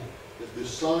see that this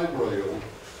side rail,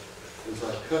 as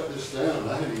I cut this down,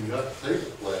 I haven't even got the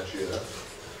table flash yet,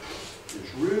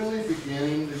 it's really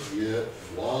beginning to get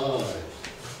wide.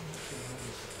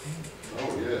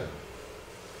 Oh yeah.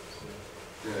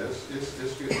 Yeah,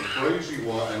 it's getting crazy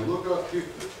wide. And look up here.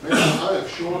 Man, I have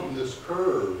shortened this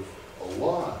curve a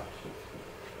lot.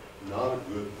 Not a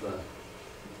good thing.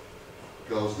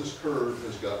 Because this curve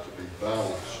has got to be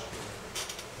balanced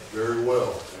very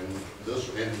well. And this,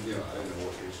 and you know, I didn't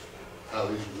know how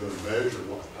these were going to measure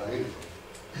when I painted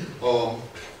them.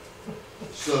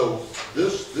 So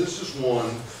this is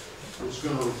one that's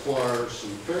going to require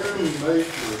some fairly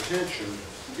major attention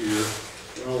here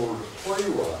in order to play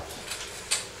right.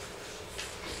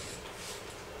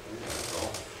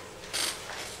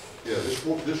 Yeah,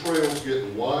 this rail's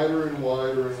getting wider and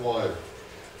wider and wider.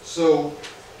 So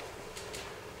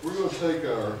we're going to take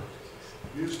our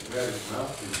MusicMedic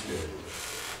mouthpiece gauge.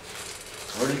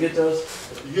 Where'd you get those?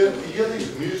 You get these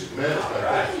at MusicMedic,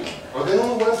 I think. Are they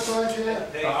on the website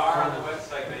yet? They are on the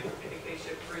website. I think they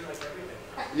ship free like everything.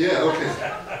 Yeah, okay.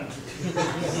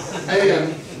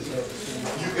 And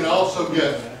you can also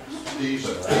get these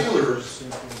feelers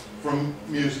from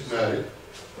MusicMedic.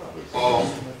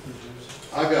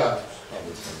 I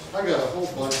got a whole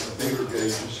bunch of feeler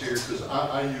gauges here because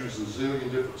I use a zillion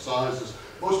different sizes.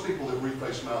 Most people that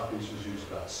reface mouthpieces use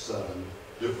about 7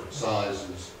 different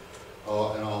sizes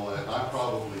and all that. I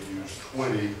probably use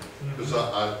 20 because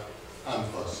I'm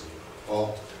fussy.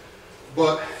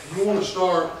 But you want to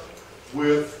start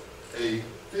with a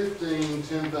 15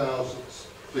 10,000ths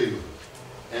feeler.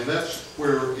 And that's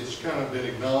where it's kind of been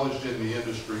acknowledged in the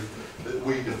industry that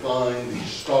we define the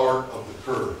start of the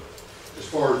curve as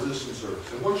far as this is concerned.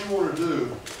 And what you want to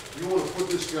do, you want to put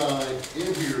this guy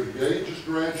in here, the gauge is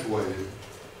graduated,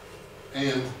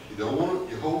 and you don't want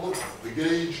to, you hold the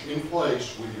gauge in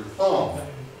place with your thumb.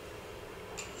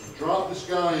 You drop this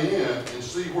guy in and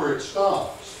see where it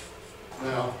stops.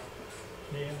 Now,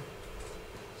 Yeah.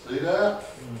 see that?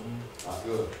 Not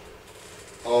good.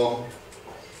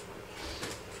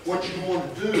 What you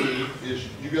want to do is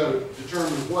you got to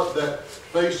determine what that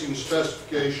facing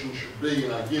specification should be,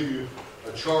 and I give you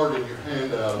a chart in your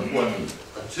handout of what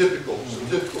some typical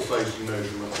facing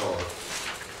measurements are,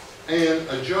 and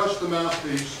adjust the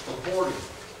mouthpiece accordingly.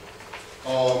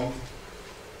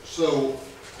 So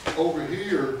over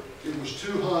here, it was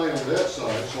too high on that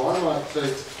side, so I might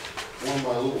take one of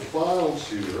my little files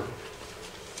here,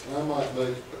 and I might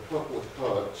make a couple of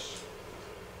cuts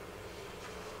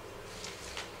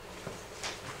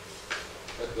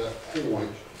at that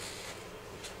point.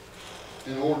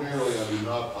 And ordinarily I do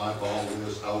not eyeball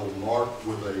this. I will mark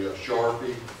with a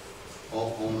Sharpie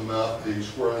on the mouthpiece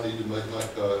where I need to make my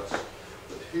cuts.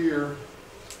 But here,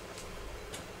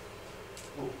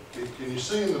 oh, can you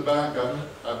see in the back?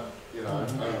 I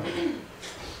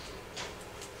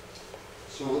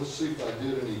so let's see if I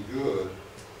did any good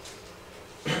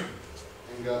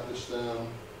and got this down.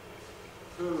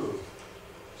 Ooh,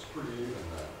 it's pretty even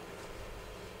now.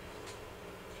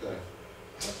 Okay.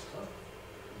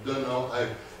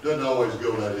 Doesn't always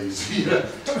go that easy. A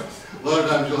lot of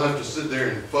times you'll have to sit there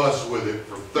and fuss with it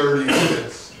for 30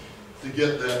 minutes to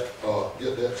get that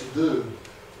to do.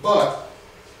 But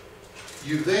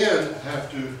you then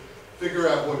have to figure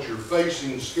out what your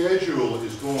facing schedule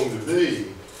is going to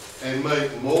be and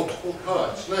make multiple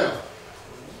cuts. Now,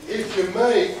 if you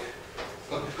make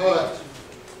a cut,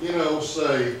 you know,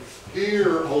 say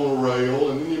here on a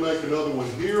rail, and then you make another one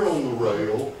here on the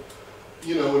rail,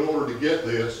 you know, in order to get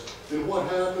this, then what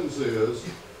happens is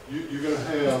you're going to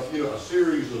have, you know, a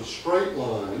series of straight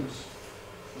lines,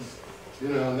 you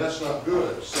know, and that's not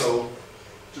good. So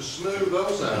to smooth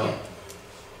those out,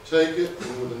 take it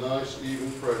and with a nice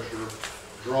even pressure,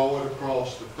 draw it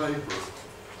across the paper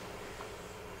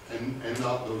and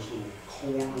knock those little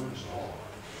corners off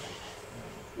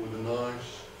with a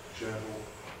nice, gentle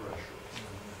pressure.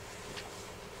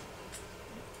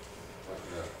 Like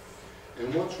that.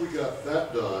 And once we got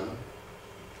that done,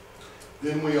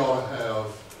 then we ought to have,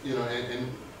 you know,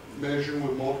 and measuring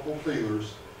with multiple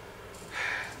feelers,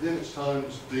 then it's time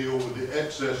to deal with the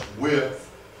excess width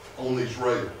on these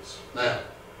rails. Now,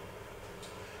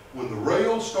 when the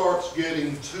rail starts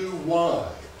getting too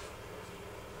wide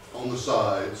on the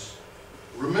sides,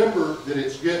 remember that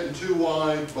it's getting too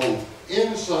wide both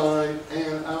inside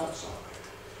and outside.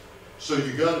 So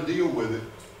you got to deal with it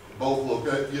both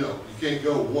locations. You know, you can't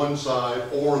go one side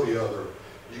or the other.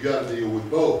 You got to deal with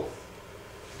both.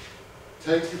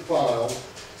 Take your file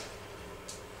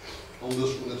on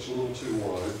this one that's a little too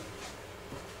wide.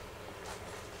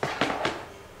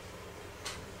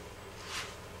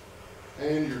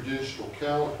 And your digital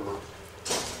caliper,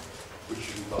 which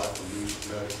you can buy from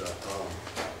MusicMedic.com.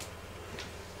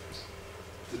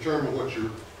 Determine what your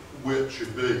width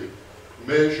should be.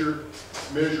 Measure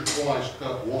twice,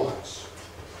 cut once.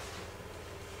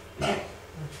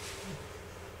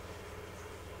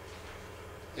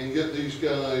 And get these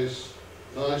guys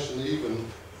nice and even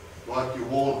like you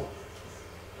want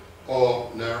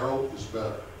them. Narrow is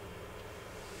better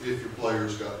if your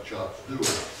player's got the chops to do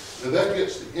it. Now that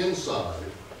gets the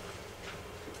inside.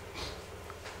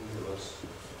 That's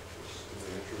in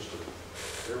the interest of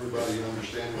everybody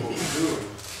understanding what we're doing.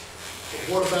 But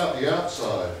what about the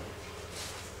outside?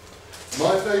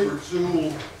 My favorite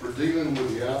tool for dealing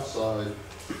with the outside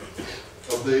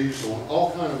of these on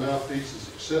all kind of mouthpieces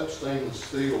except stainless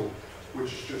steel,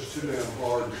 which is just too damn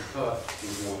hard to cut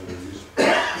with one of these,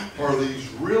 are these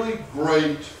really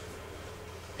great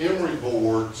emery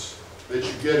boards that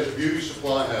you get at beauty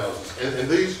supply houses. And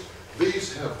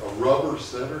these have a rubber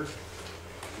center,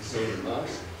 and so they're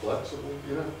nice and flexible,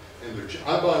 you know. And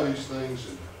I buy these things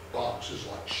in boxes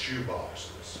like shoe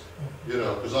boxes, you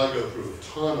know, because I go through a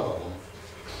ton of them.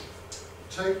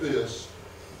 Take this,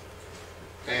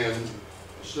 and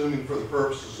assuming for the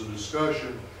purposes of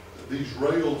discussion that these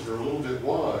rails are a little bit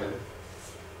wide,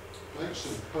 make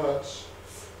some cuts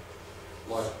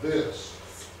like this.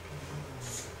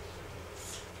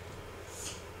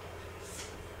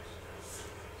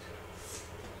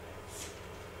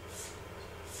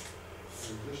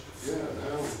 Yeah,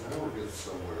 now we're getting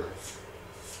somewhere.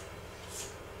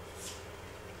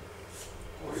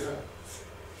 Oh yeah.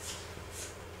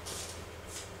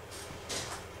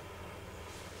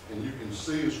 And you can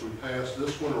see as we pass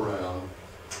this one around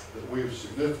that we've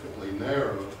significantly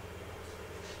narrowed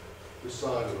this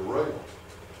side of the rail.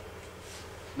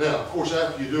 Now, of course,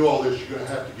 after you do all this, you're going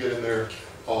to have to get in there,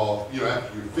 you know,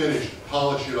 after you're finished,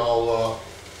 polish it all up.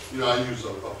 You know, I use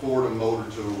a Fordham motor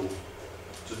tool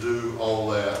to do all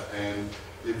that, and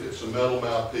if it's a metal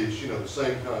mouthpiece, you know, the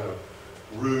same kind of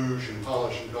rouge and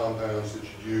polishing compounds that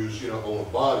you use, you know, on a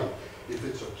body. If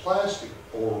it's a plastic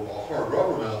or a hard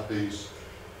rubber mouthpiece,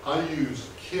 I use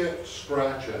kit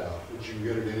scratch out, which you can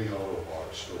get at any auto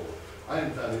parts store. I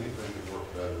haven't found anything that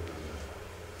works better than that.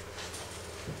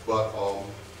 But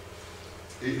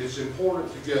it's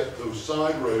important to get those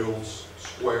side rails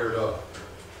squared up.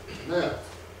 Now,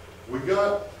 we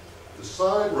got the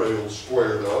side rails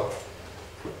squared up.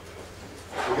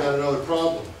 We got another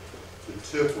problem, the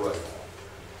tip rail.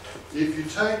 If you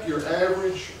take your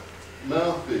average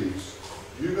mouthpiece,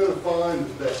 you're going to find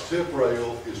that that tip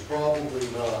rail is probably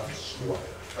not square.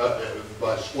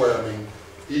 By square, I mean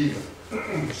even.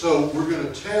 So we're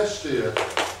going to test it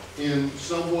in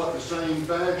somewhat the same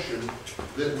fashion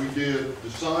that we did the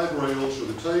side rails or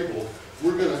the table.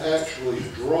 We're going to actually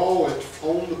draw it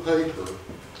on the paper.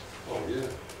 Oh yeah.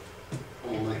 I'm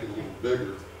going to make it a little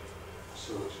bigger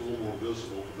so it's a little more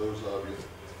visible to those of you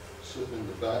sitting in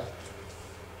the back.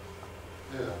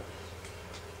 Yeah.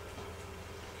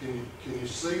 Can you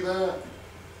see that?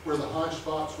 Where the high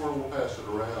spots were? We'll pass it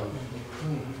around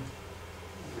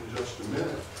in just a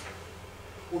minute.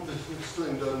 Well, this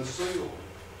thing doesn't seal.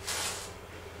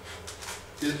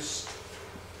 It's,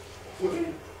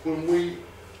 when we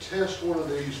test one of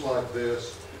these like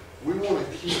this, we want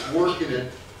to keep working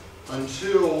it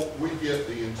until we get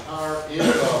the entire end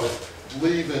of it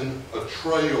leaving a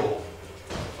trail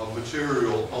of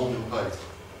material on the paper.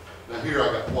 Now here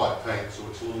I got white paint, so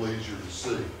it's a little easier to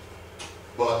see.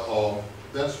 But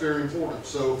that's very important.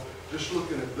 So just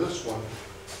looking at this one,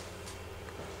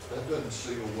 that doesn't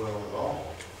seal well at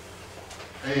all.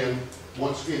 And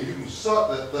once again, you can suck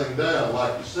that thing down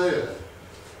like you said,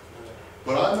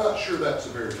 but I'm not sure that's a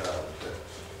very valid test.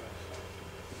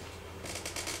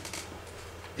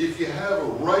 If you have a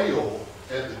rail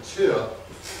at the tip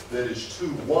that is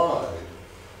too wide,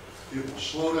 it will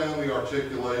slow down the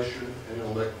articulation and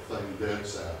it'll make the thing dead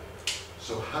sound.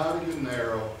 So how do you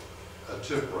narrow a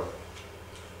tip rail?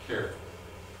 Careful.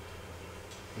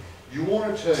 You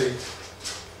want to take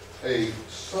a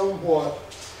somewhat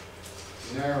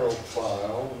narrow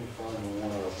file. Let me find the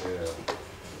one I have.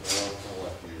 Kind of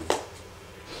like you.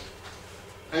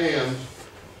 And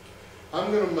I'm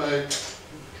going to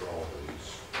draw these.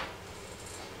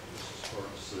 This is hard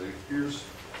to see. Here's.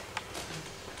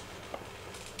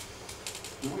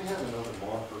 Do we have another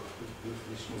marker?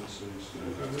 This one seems to be.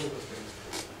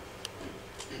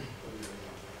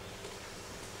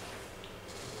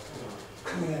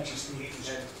 Coming at you, Steve.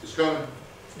 It's coming.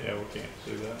 Yeah, we can't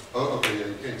see that. Oh, okay, yeah,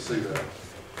 you can't see that.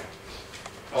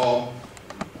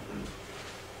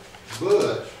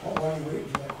 But Oh, while you wait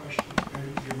for that question,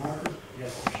 your marker?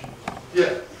 Yes.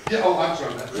 yeah. Oh, I'm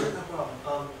sorry, Matt. No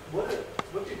problem. What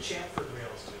do chamfered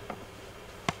rails do?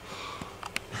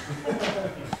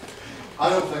 I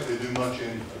don't think they do much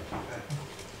anything.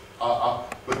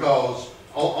 Because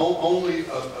only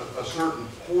a certain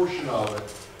portion of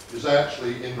it is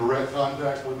actually in direct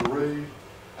contact with the reed,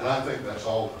 and I think that's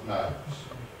all that matters.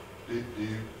 Do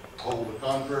you hold a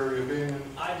contrary opinion?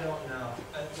 I don't know.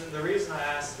 The reason I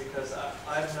ask is because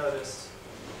I've noticed,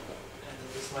 and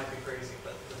this might be crazy,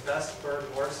 but the best bird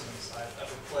Warsons I've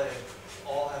ever played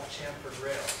all have chamfered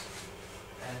rails.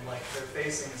 And like their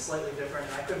facing is slightly different,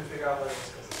 and I couldn't figure out whether it was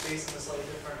because the facing was slightly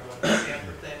different or whether the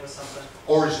chamfered thing was something.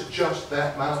 Or is it just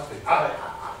that mouthpiece?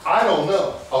 I don't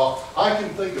know. I can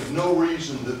think of no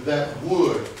reason that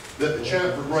the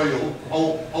chamfered rail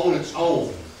on its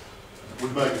own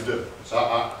would make a difference.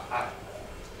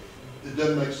 It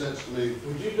doesn't make sense to me.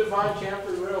 Would you define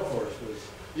chamfered rail for us, please?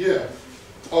 Yeah.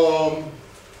 Oh,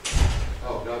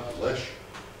 God bless you.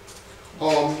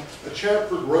 A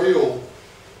chamfered rail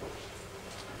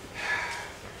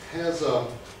has a,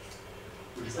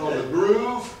 would you call it a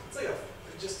groove?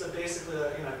 It's like basically a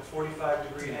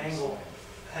 45-degree angle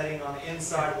heading on the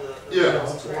inside of the Yeah.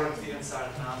 rails towards the inside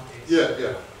of the mouthpiece. Yeah,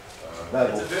 yeah.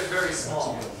 It's a bit very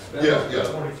small. Yeah, yeah.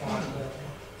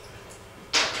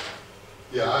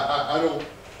 Yeah, I don't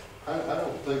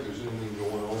think there's anything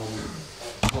going on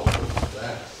with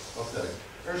that. Okay,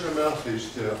 there's our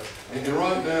mouthpiece tip. And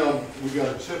right now, we've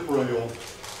got a tip rail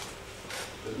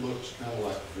that looks kind of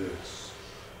like this.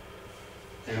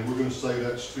 And we're going to say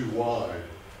that's too wide.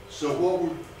 So what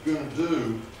we're going to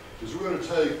do is we're going to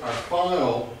take our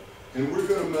file and we're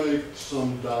going to make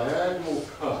some diagonal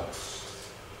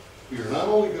cuts here. And I'm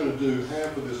only going to do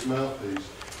half of this mouthpiece.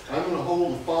 I'm going to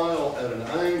hold the file at an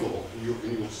angle, and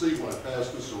you'll see when I pass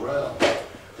this around.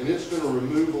 And it's going to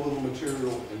remove a little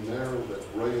material and narrow that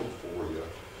rail for you.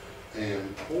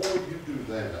 And before you do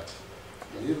that,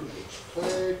 and it looks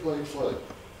play.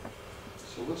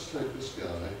 So let's take this guy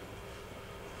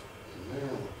and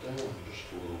narrow it down just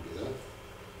a little bit.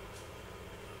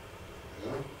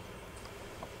 Yeah.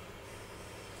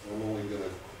 I'm only going to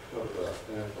cut about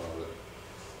half of it.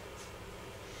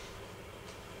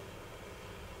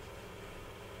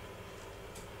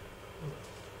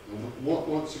 And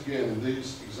once again, in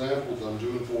these examples I'm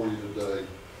doing for you today,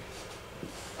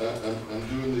 I'm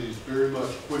doing these very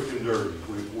much quick and dirty.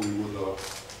 We would,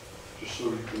 just so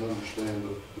you can understand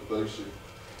the basic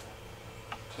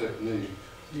technique.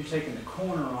 You're taking the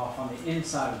corner off on the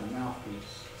inside of the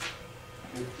mouthpiece.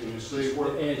 Can you see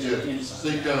where? The edge of the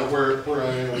inside. See kind of where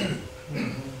I am.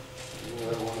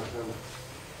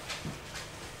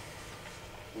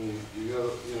 You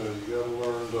gotta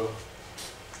learn to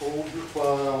hold your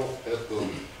file at the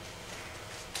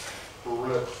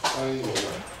correct angle.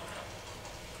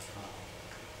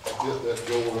 Get that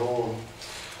going on.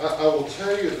 I will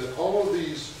tell you that all of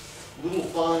these little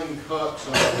fine cuts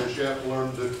on this you have to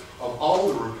learn to, of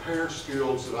all the repair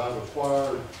skills that I've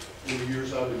acquired in the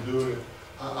years I've been doing it,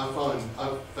 I've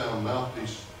found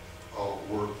mouthpiece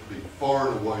work to be far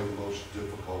and away the most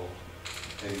difficult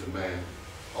and demanding.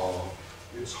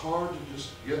 It's hard to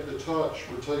just get the touch.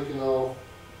 We're taking off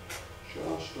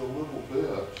just a little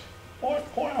bit.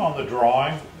 Point on the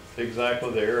drawing,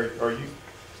 exactly there. Are you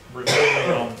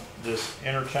removing on this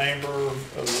inner chamber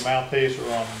of the mouthpiece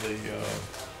or on the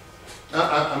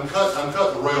I'm cutting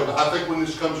the rail, I think when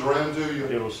this comes around to you,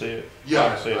 You'll see it. yeah, I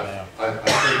can see it now. I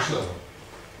think so.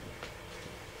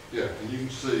 Yeah, and you can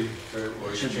see,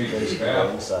 It should be basically the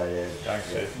inside edge. I can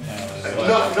see it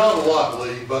now. not a lot,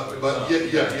 Lee, but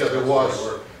yeah,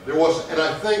 there was, and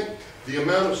I think the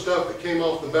amount of stuff that came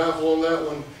off the baffle on that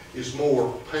one is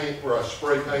more paint where I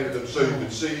spray painted them so you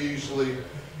could see easily.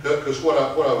 Because what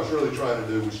I was really trying to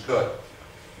do was cut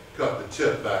the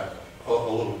tip back a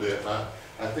little bit.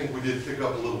 I think we did pick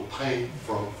up a little paint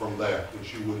from that,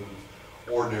 which you wouldn't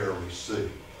ordinarily see.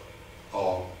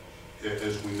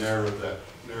 As we narrowed that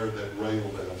rail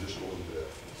down just a little bit.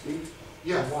 Steve?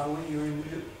 Yeah. Why wouldn't you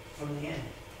remove it from the end,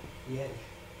 the edge?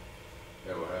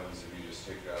 Yeah, what happens if you just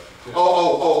take out the tip?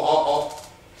 Oh.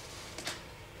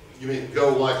 You mean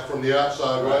go like from the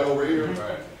outside right over here?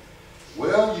 Right.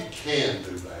 Well, you can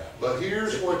do that, but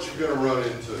here's what you're gonna run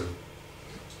into.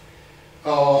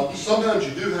 Sometimes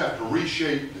you do have to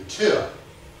reshape the tip.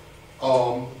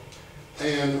 And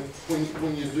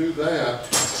when you do that,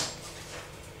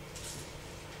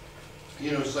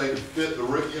 you know, say to fit the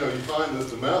reed, you know, you find that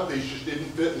the mouthpiece just didn't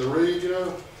fit in the reed, you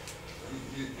know,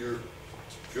 you're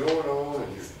going on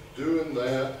and you're doing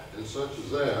that and such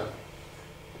as that.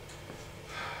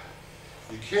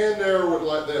 You can narrow it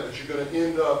like that, but you're going to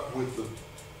end up with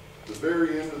the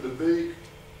very end of the beak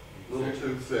a little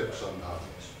too thick sometimes.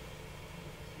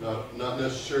 Not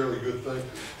necessarily a good thing.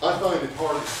 I find it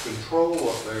hard to control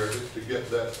up there to get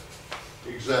that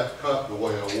exact cut the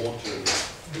way I want to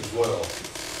as well.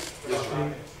 Yes,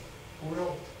 sir.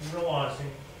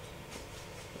 Realizing,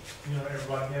 you know,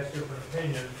 everybody has different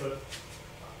opinions, but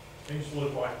I used to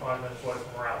live like 5 minutes away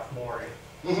from Ralph Morey.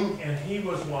 Mm-hmm. And he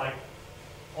was like,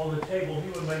 on the table, he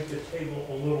would make the table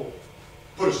a little,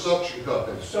 Put a suction cup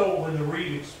in it. so when the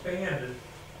reed expanded,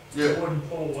 Yeah. it wouldn't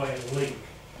pull away and leak.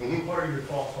 Mm-hmm. What are your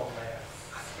thoughts on that?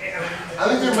 I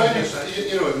think there may be,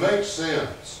 you know, it makes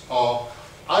sense.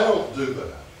 I don't do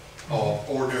that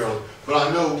ordinarily, but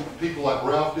I know people like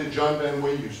Ralph did, John Van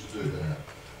Wee used to do that.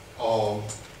 And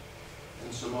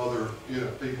some other, you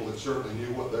know, people that certainly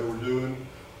knew what they were doing.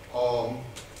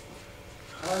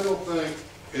 I don't think,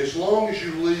 as long as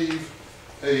you leave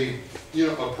a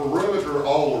perimeter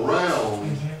all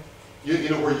around, you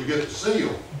know, where you get the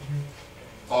seal,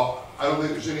 I don't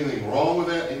think there's anything wrong with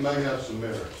that. It may have some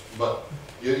merits, but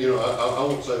you know, I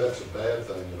won't say that's a bad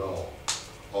thing at all.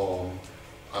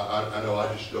 I know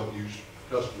I just don't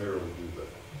customarily do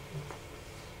that.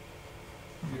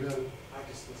 You know? I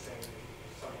just was saying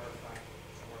somewhere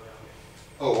around it.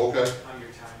 Oh, okay. On your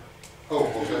timer. Oh,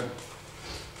 okay.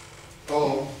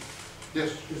 Yes.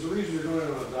 Is the reason you're going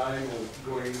on a diagonal,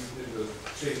 going into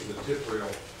changing the tip rail,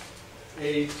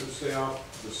 A, to stay off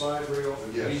the side rail,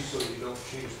 and B, Yes. so you don't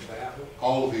change the baffle?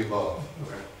 All of the above.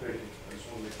 Okay, thank you. I just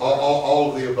want to make sure. All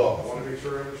of the I above. want to make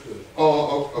sure I understood.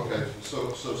 Okay.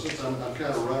 So since I'm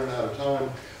kind of running out of time,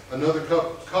 another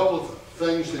couple of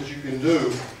things that you can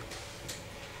do.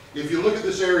 If you look at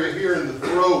this area here in the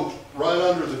throat, right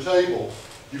under the table,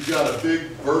 you've got a big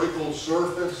vertical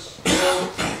surface.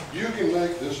 You can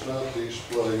make this mouthpiece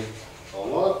play a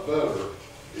lot better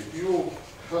if you'll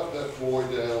cut that boy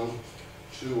down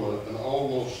to an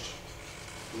almost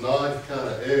knife kind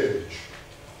of edge.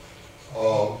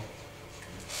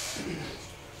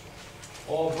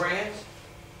 All brands?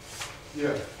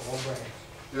 Yeah, All brands.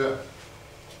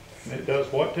 yeah. It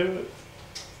does what to it?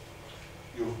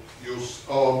 You'll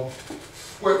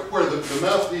where the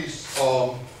mouthpiece, I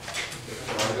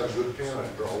got a good pen I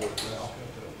draw with now.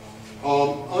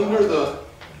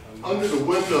 Under the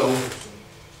window,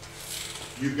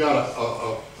 you've got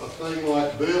a thing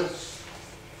like this.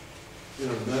 You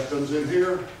know, that comes in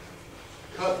here.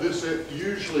 Cut this,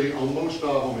 usually on most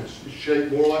of them it's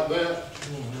shaped more like that.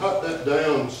 Cut that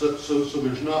down so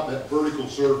there's not that vertical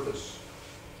surface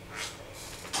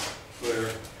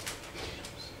there.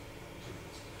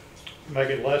 Make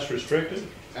it less restricted?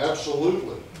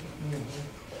 Absolutely.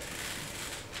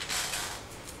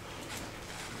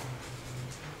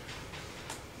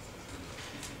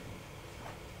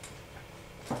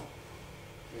 Yeah,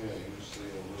 you can see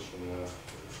on this one now.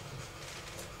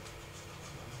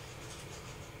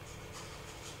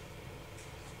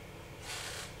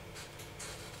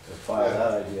 File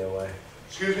that idea away.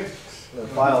 Excuse me?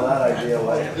 File that idea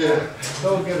away. Yeah.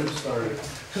 Don't get them started.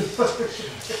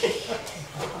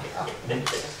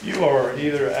 You are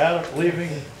either leaving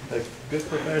a good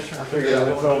profession or Figure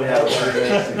we'll probably have 3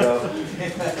 minutes to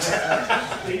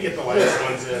go. You get the last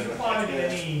ones Do you in. find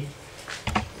any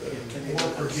more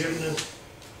forgiveness,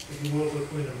 if you will,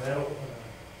 between a metal and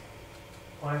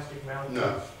a plastic mouthpiece?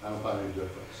 No, I don't find any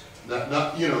difference.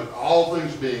 Not, you know, all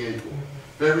things being equal.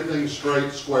 if everything's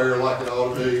straight, square, like it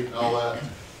ought to be, and all that.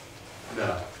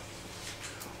 No.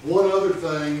 One other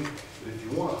thing, if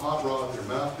you want to hot rod your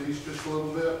mouthpiece just a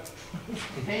little bit.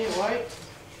 Paint it white?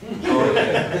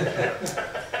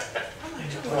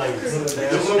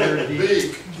 Just look at the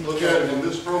beak, look at it in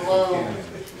this profile.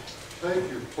 Take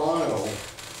your file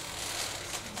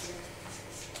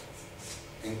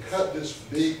and cut this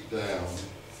beak down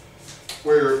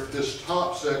where this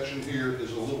top section here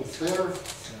is a little thinner.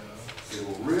 It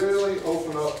will really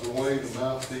open up the way the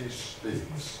mouthpiece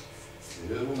speaks.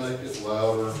 It'll make it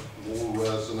louder, more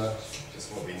resonant.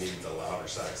 Just what we need, the louder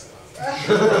saxophone.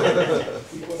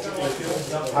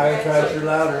 Higher pressure,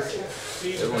 louder. Have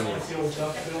you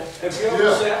ever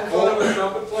Yeah. sat in front of a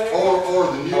trumpet player?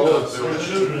 Or the new ones. Oh,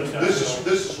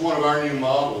 This is one of our new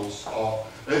models.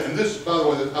 And this, by the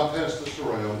way, I'll pass this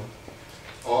around.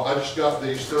 I just got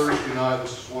these Thursday night.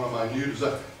 This is one of my new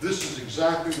designs. This is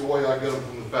exactly the way I get them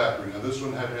from the factory. Now this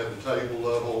one had to have the table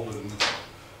leveled and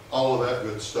all of that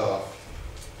good stuff.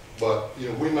 But you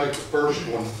know, we make the first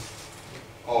one,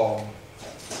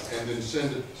 and then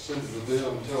send it to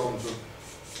them and tell them to,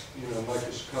 you know, make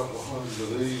us a couple of hundred of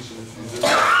these and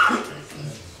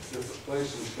different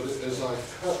places. But as I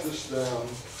cut this down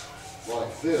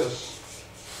like this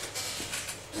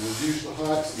and reduce the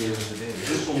height again,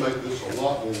 this will make this a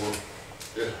lot more.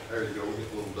 Yeah, there you go. We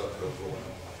get a little duck coat going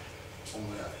on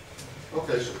that.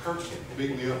 Okay, so Kurt's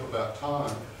beating me up about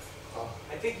time.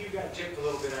 I think you got gypped a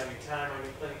little bit on your time on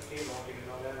your playing field. I want you to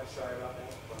know that. I'm sorry about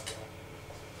that. But,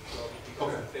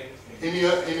 Okay.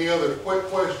 Any other quick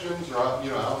questions, or I'll be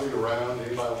around.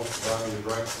 Anybody wants to buy me a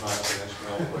drink tonight, can ask me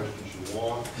all the questions you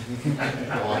want. I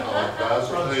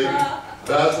like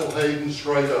Basil Hayden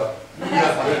straight up.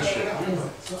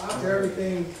 So after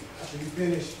everything, after you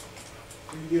finish,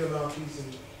 when you get a mouthpiece and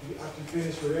after you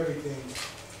finish with everything,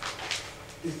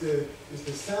 is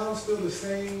the sound still the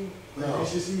same? No.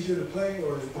 It's just easier to play,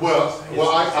 or? Well,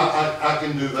 I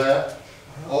can do that.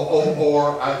 Or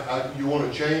you want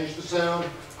to change the sound,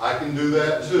 I can do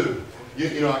that too.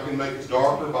 You know, I can make it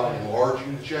darker by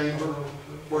enlarging the chamber,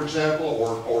 for example,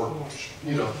 or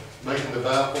you know, making the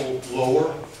baffle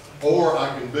lower. Or I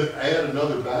can add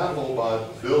another baffle by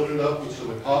building it up with some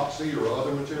epoxy or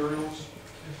other materials.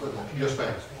 Yes,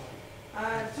 ma'am.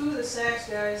 Two of the sax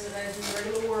guys that I do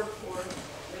regular work for,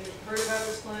 they heard about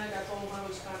this clinic, I told them I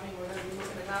was coming, we're going to be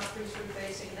looking at mouthpiece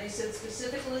facing, and they said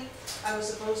specifically I was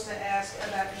supposed to ask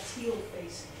about a teal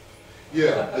facing.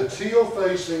 Yeah, the teal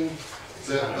facing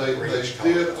that they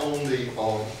did on the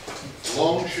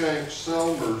long-shank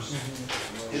Selmers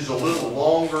is a little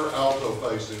longer alto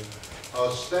facing.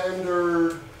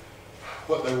 Standard,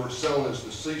 what they were selling is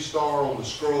the C-Star on the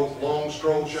scroll, long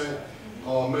scroll shank,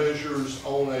 measures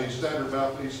on a standard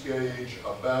mouthpiece gauge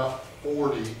about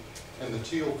 40, and the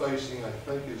teal facing I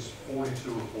think is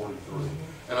 42 or 43.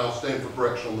 And I'll stand for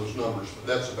correction on those numbers, but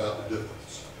that's about the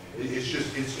difference.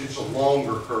 It's a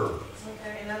longer curve.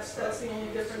 Okay, and that's the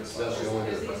only difference? That's the only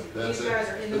difference. These guys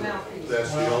are in the mouthpiece.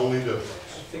 That's the only difference.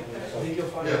 I think you'll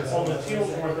find Yeah. On the teal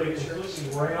one, they completely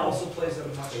round. also plays at a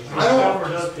much.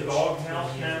 Covered up the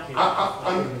doghouse now.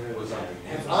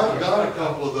 I've got a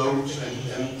couple of those,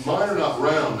 and mine are not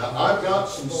round. Now, I've got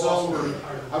some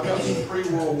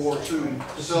pre-World War II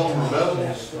Selmer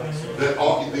metals that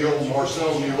the old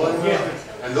Marcel Muley,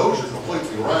 and those are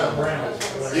completely round.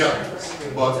 Yeah,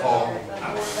 but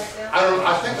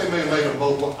I think they may have made them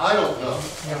both. I don't know.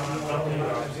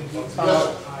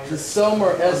 The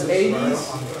Selmer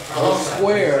S80s are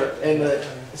square, and the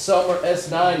Selmer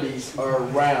S90s are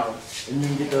round, and you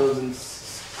can get those in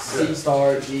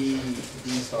C-Star,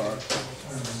 D-Star.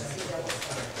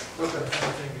 Okay.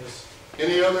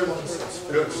 Any other?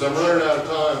 Good, 'cause I'm running out of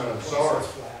time, and I'm sorry.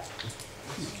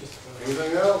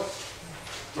 Anything else?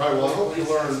 All right, well, I hope you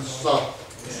learned something.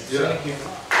 Yeah. Thank you.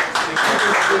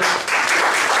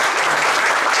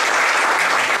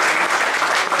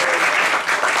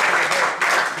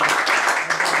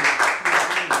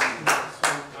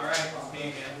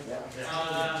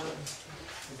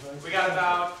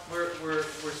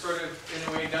 We're sort of in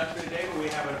a way done for today, but we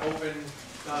have an open,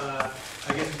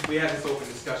 I guess we have this open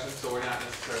discussion, so we're not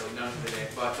necessarily done for today,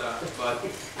 but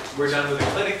we're done with the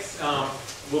clinics.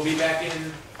 We'll be back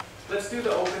in, let's do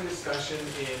the open discussion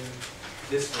in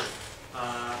this room.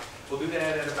 We'll do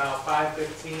that at about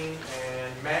 5:15,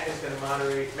 and Matt is going to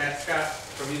moderate, Matt Scott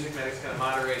from MusicMedic is going to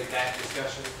moderate that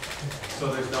discussion, so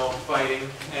there's no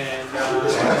fighting, and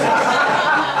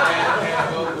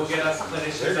we'll get us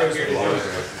clinicians up here to do it.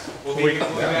 We'll be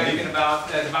back in about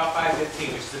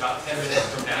 5:15, which is about 10 minutes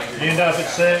from now. You end up at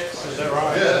 6, is that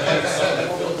right?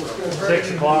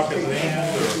 6 o'clock at the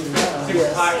end? 6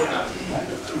 o'clock.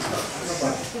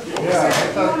 Yeah.